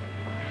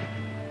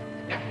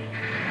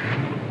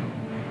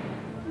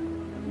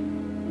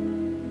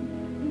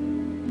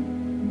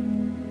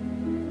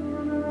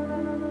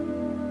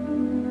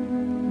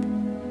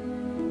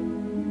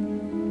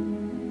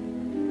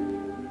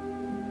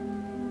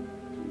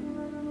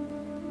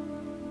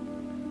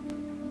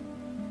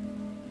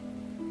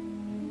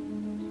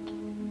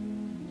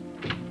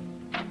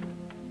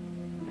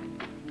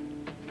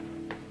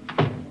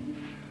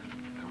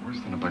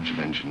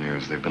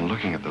 Engineers. They've been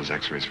looking at those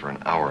x-rays for an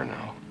hour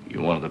now.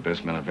 You're one of the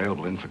best men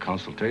available in for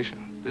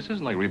consultation. This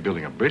isn't like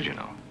rebuilding a bridge, you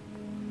know.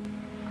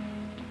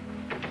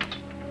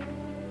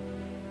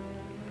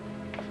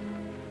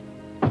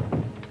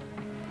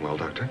 Well,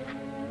 Doctor?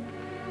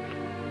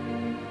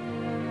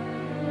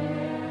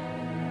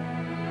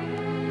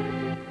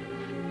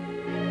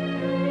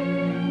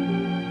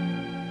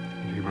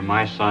 If you were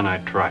my son,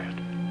 I'd try it.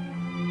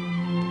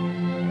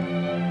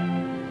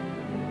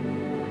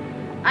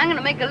 I'm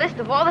gonna make a list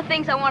of all the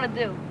things I want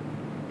to do.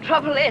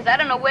 Trouble is, I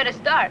don't know where to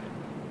start.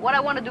 What I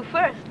want to do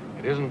first.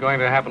 It isn't going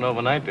to happen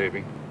overnight,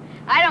 Davy.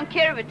 I don't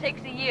care if it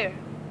takes a year.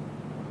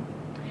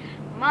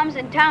 Mom's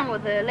in town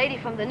with a lady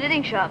from the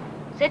knitting shop.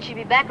 Said she'd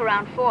be back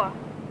around 4.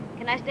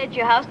 Can I stay at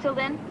your house till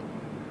then?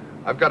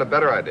 I've got a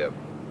better idea.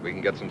 We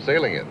can get some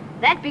sailing in.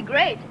 That'd be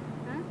great.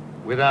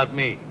 Without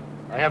me.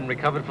 I haven't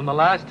recovered from the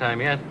last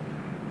time yet.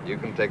 You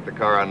can take the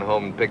car on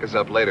home and pick us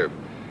up later.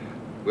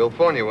 We'll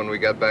phone you when we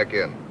get back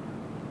in.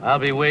 I'll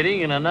be waiting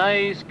in a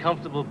nice,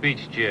 comfortable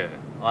beach chair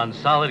on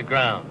solid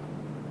ground.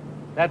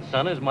 That,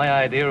 son, is my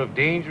idea of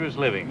dangerous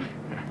living.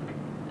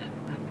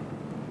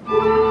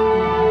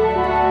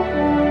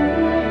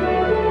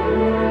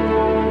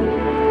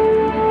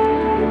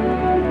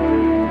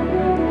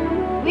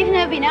 We've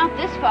never been out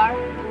this far.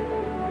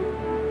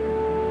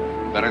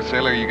 The better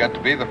sailor you got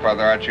to be, the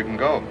farther out you can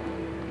go.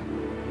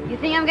 You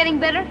think I'm getting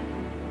better?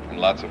 In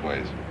lots of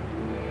ways.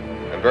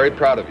 I'm very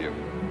proud of you.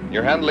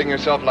 You're handling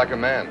yourself like a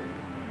man.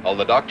 All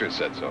the doctors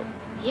said so.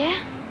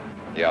 Yeah?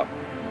 Yeah.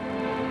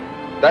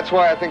 That's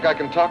why I think I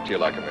can talk to you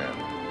like a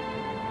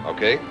man.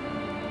 Okay?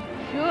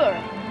 Sure.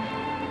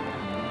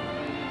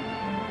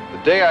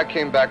 The day I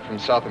came back from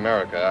South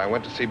America, I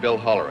went to see Bill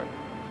Holleran.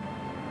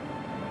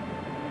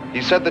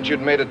 He said that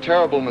you'd made a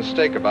terrible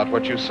mistake about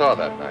what you saw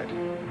that night.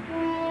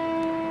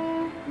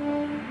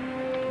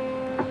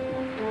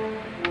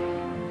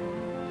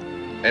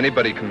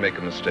 Anybody can make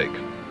a mistake.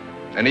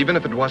 And even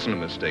if it wasn't a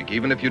mistake,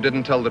 even if you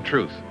didn't tell the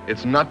truth,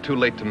 it's not too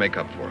late to make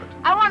up for it.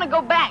 I want to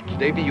go back.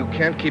 Davy, you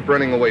can't keep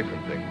running away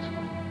from things.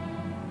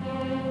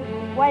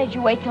 Why did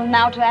you wait till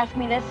now to ask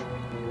me this?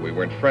 We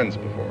weren't friends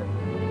before.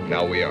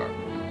 Now we are.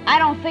 I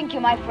don't think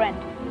you're my friend.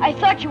 I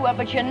thought you were,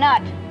 but you're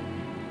not.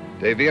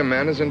 Davy, a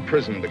man is in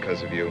prison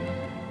because of you.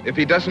 If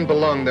he doesn't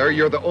belong there,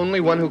 you're the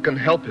only one who can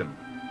help him.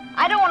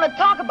 I don't want to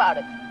talk about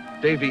it.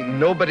 Davy,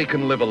 nobody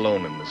can live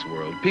alone in this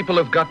world. People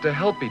have got to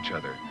help each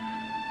other.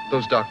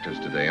 Those doctors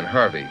today and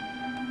Harvey,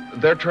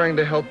 they're trying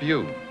to help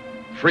you,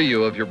 free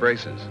you of your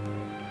braces.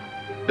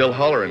 Bill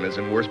Holleran is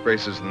in worse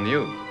braces than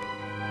you.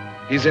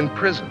 He's in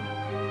prison.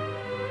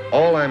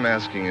 All I'm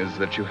asking is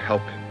that you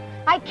help him.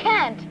 I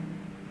can't.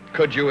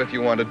 Could you if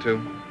you wanted to?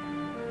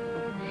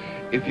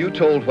 If you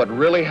told what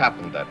really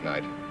happened that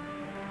night,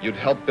 you'd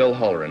help Bill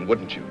Holleran,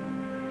 wouldn't you?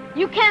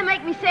 You can't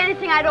make me say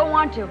anything I don't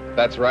want to.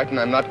 That's right, and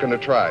I'm not going to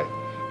try,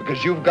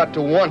 because you've got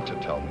to want to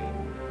tell me.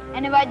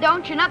 And if I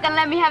don't, you're not going to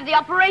let me have the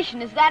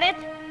operation. Is that it?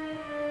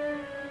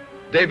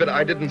 David,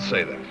 I didn't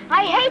say that.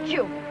 I hate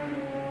you.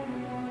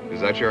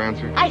 Is that your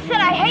answer? I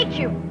said I hate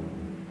you.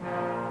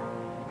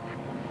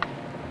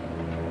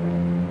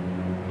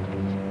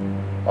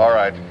 All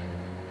right.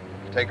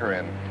 Take her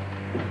in.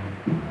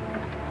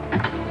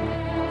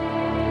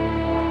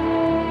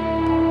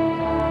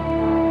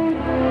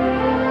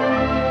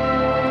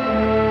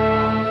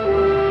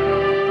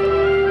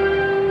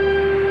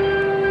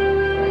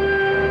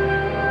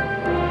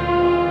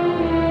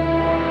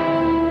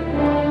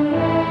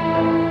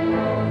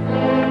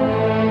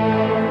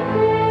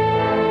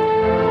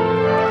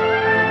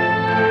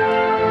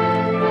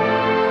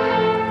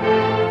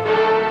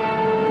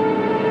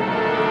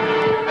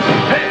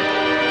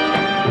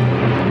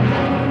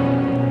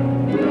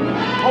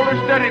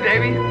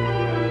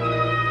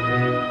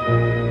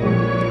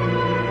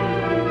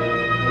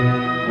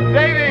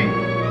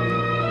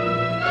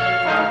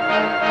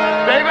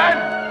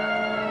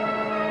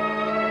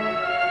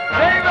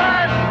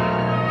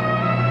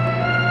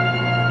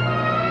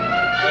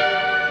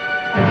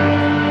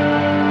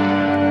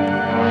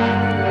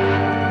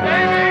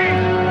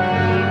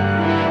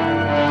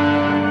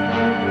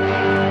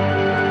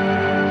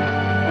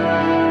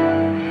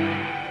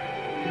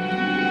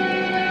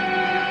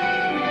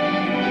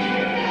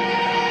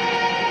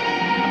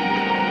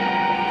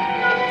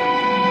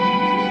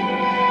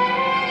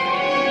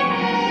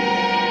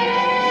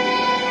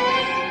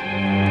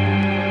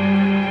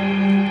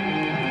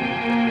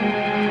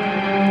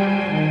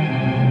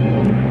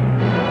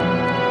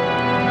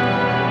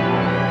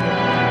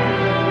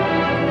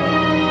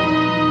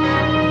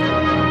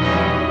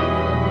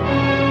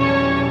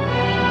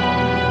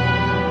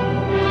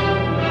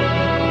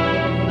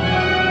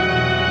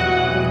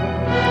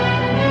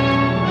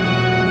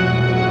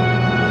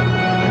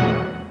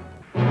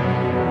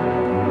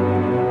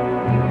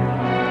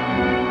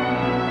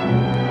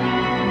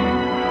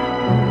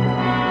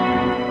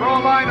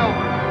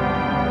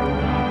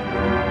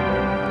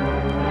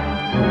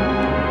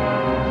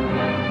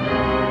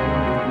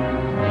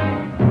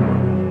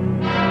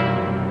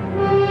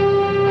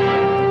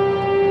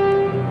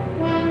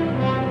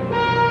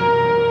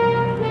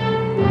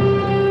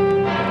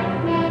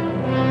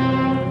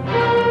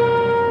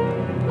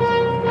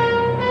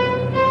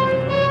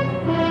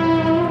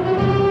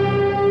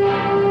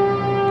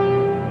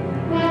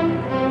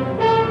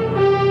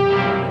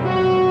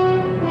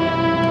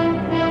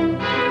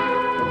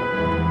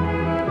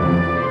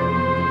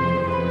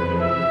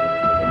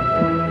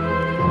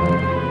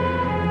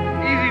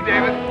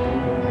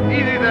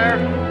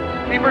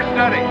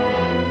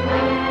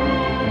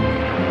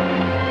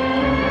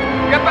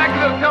 back,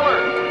 he'll kill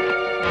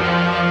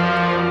her.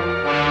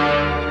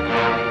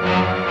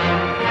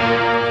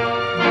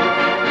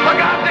 Look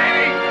out,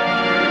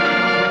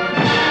 Davy!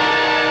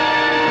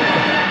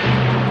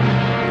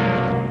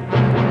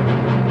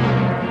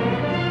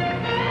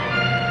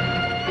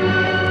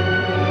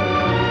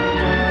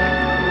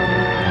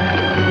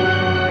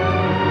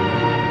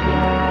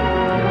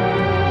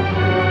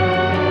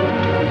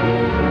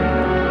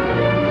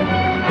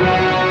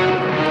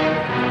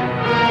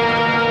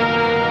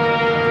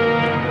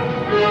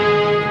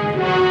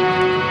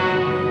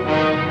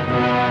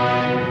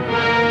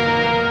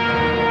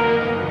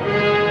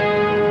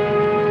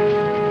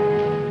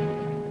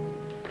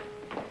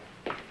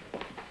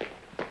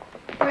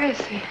 Where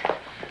is he?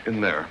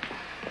 In there.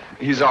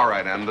 He's all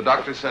right, Ann. The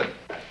doctor said...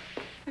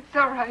 It's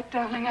all right,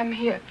 darling. I'm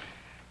here.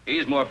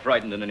 He's more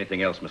frightened than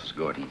anything else, Mrs.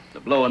 Gordon. The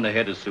blow on the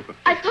head is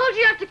superficial. I told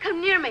you not to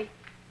come near me.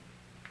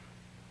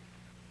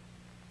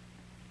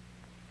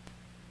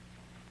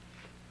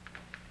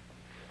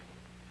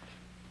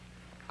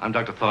 I'm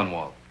Dr.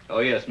 Thornwall. Oh,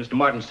 yes. Mr.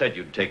 Martin said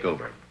you'd take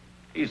over.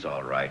 He's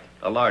all right.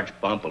 A large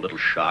bump, a little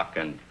shock,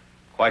 and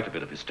quite a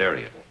bit of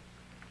hysteria.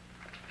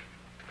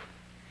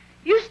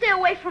 You stay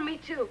away from me,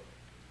 too.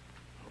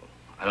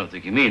 I don't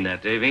think you mean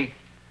that, Davy.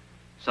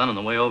 Son, on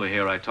the way over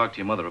here, I talked to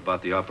your mother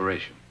about the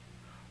operation.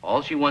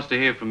 All she wants to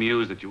hear from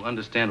you is that you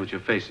understand what you're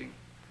facing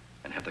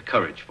and have the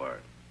courage for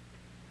it.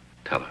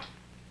 Tell her.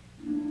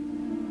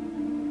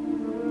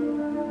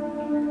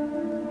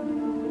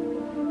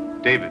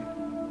 David,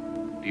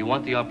 do you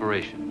want the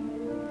operation?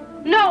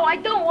 No, I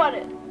don't want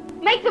it.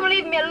 Make them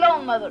leave me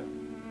alone, Mother.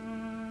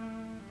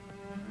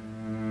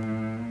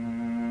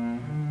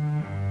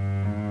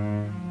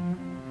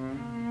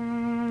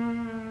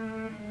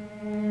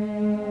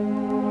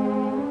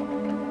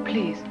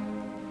 Please.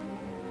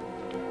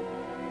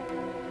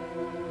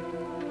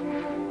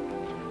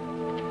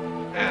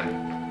 Ann.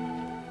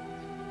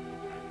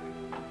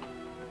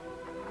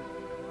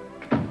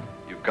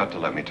 You've got to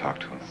let me talk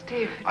to him.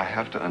 Steve. I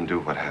have to undo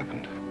what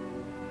happened.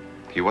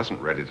 He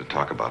wasn't ready to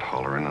talk about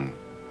Holleran, and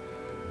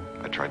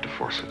I tried to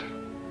force it.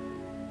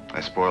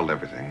 I spoiled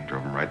everything,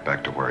 drove him right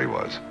back to where he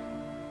was.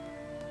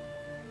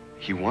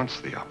 He wants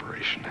the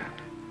operation, Ann.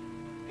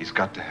 He's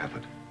got to have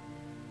it.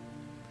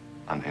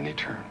 On any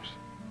terms.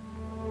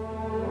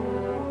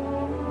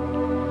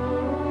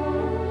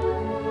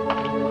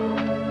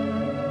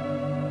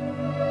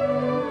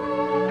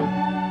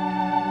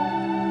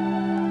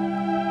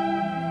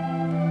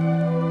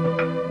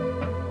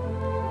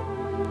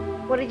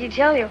 What did he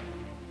tell you?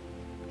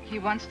 He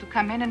wants to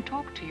come in and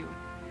talk to you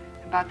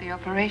about the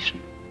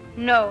operation.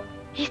 No,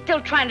 he's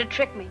still trying to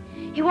trick me.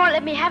 He won't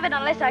let me have it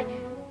unless I...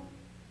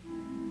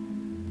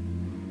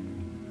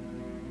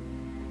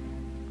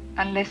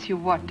 Unless you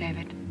what,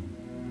 David?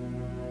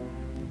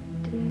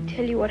 Didn't he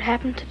tell you what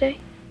happened today?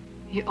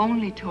 He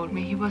only told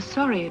me he was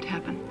sorry it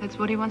happened. That's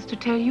what he wants to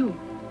tell you.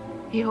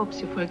 He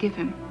hopes you forgive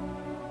him.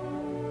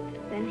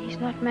 Then he's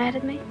not mad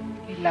at me?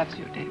 He loves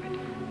you, David.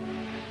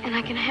 And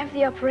I can have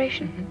the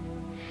operation?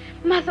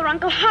 Mother,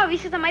 Uncle Harvey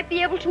says I might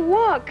be able to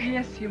walk.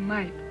 Yes, you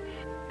might.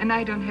 And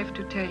I don't have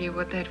to tell you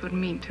what that would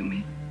mean to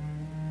me.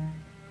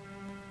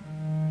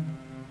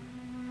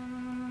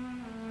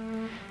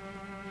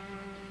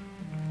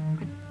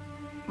 But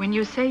when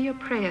you say your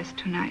prayers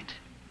tonight,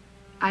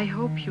 I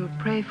hope you'll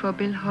pray for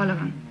Bill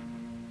Holleran.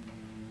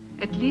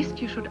 At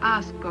least you should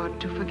ask God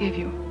to forgive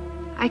you.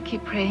 I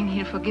keep praying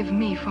he'll forgive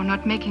me for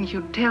not making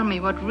you tell me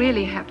what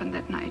really happened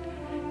that night,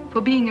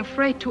 for being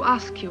afraid to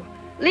ask you.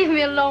 Leave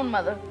me alone,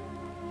 Mother.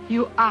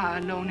 You are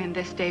alone in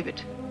this, David.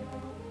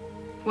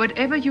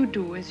 Whatever you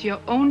do is your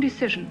own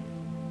decision.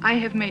 I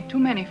have made too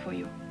many for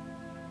you.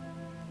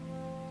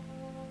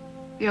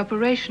 The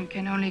operation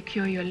can only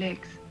cure your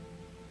legs.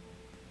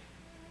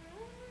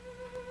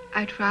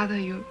 I'd rather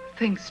you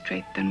think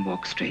straight than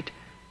walk straight.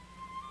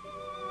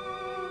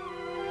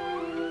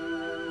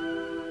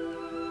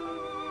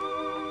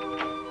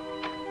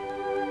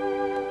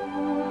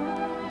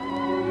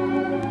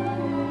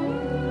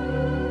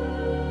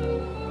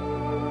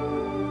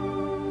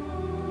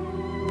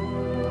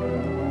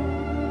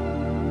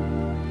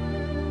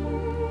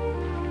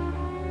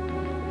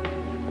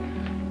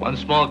 One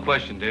small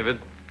question, David.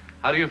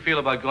 How do you feel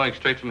about going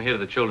straight from here to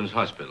the Children's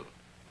Hospital?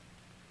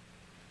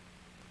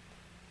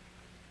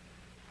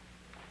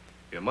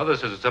 Your mother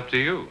says it's up to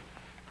you.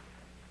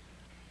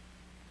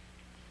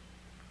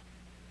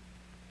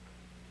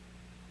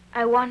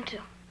 I want to.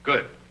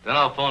 Good. Then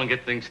I'll phone and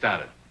get things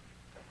started.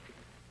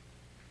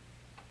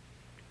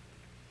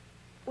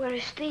 Where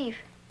is Steve?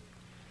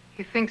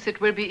 He thinks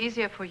it will be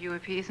easier for you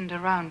if he isn't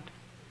around.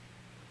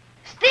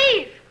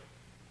 Steve!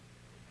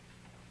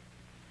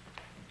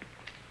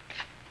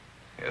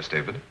 Yes,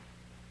 David?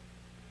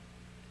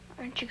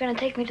 Aren't you going to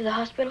take me to the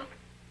hospital?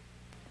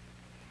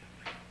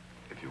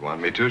 If you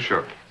want me to,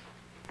 sure.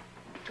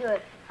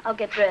 Good. I'll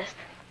get dressed.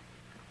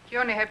 You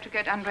only have to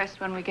get undressed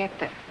when we get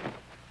there.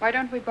 Why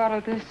don't we borrow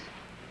this?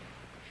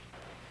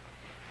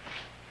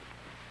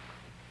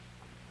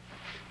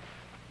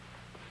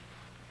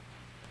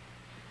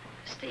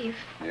 Steve,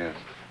 Yes.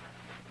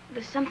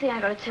 there's something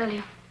I got to tell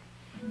you.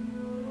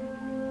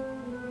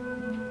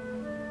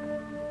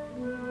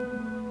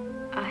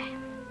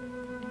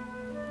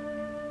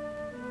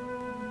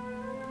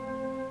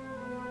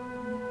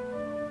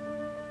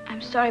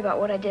 I'm sorry about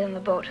what I did on the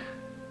boat.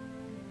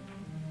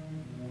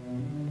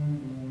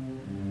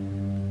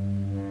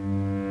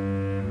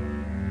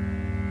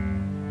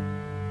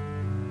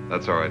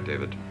 That's all right,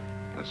 David.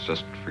 Let's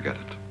just forget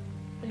it.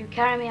 Will you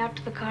carry me out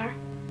to the car?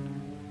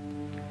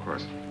 Of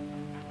course.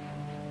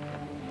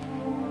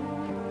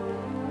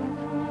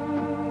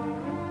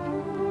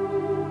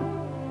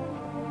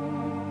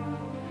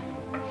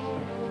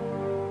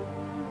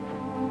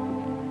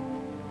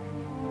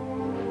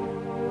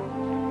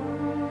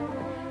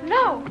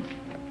 No!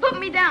 Put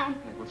me down.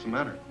 What's the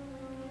matter?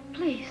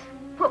 Please,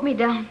 put me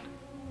down.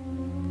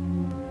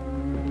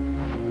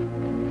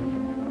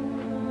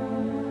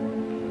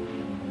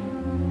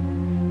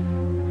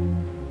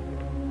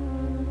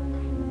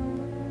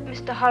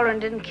 Mr.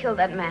 Holland didn't kill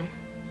that man.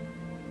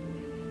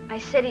 I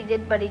said he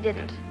did, but he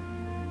didn't.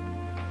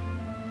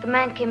 The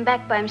man came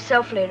back by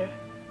himself later.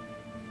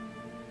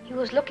 He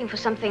was looking for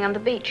something on the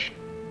beach.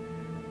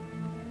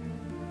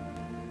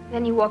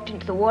 Then he walked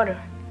into the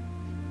water.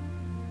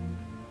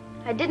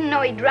 I didn't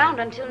know he drowned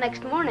until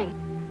next morning.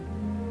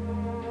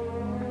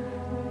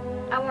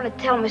 I want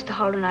to tell Mr.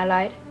 Holden I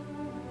lied.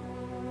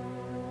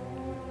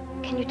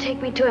 Can you take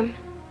me to him?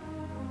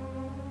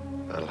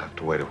 That'll have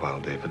to wait a while,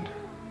 David.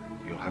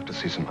 You'll have to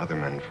see some other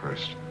men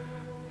first.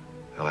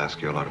 They'll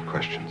ask you a lot of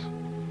questions.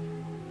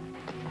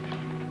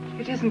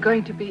 It isn't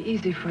going to be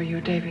easy for you,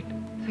 David.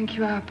 I think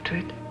you are up to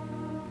it.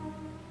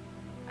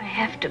 I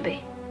have to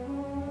be.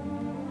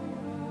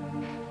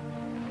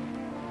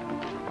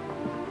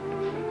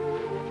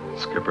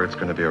 Skipper, it's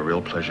going to be a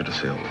real pleasure to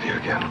sail with you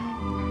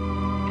again.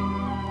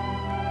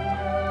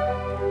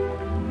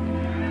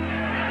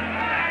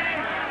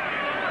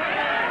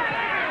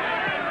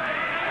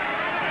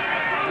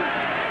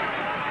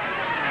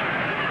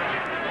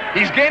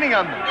 He's gaining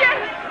on them.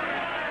 Yes!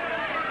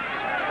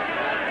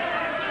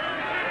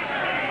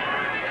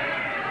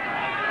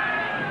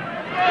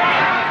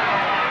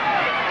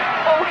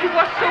 Oh, he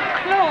was so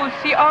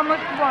close. He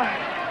almost won.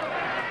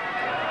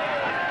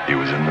 He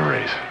was in the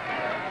race.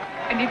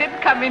 And he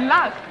didn't come in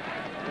last.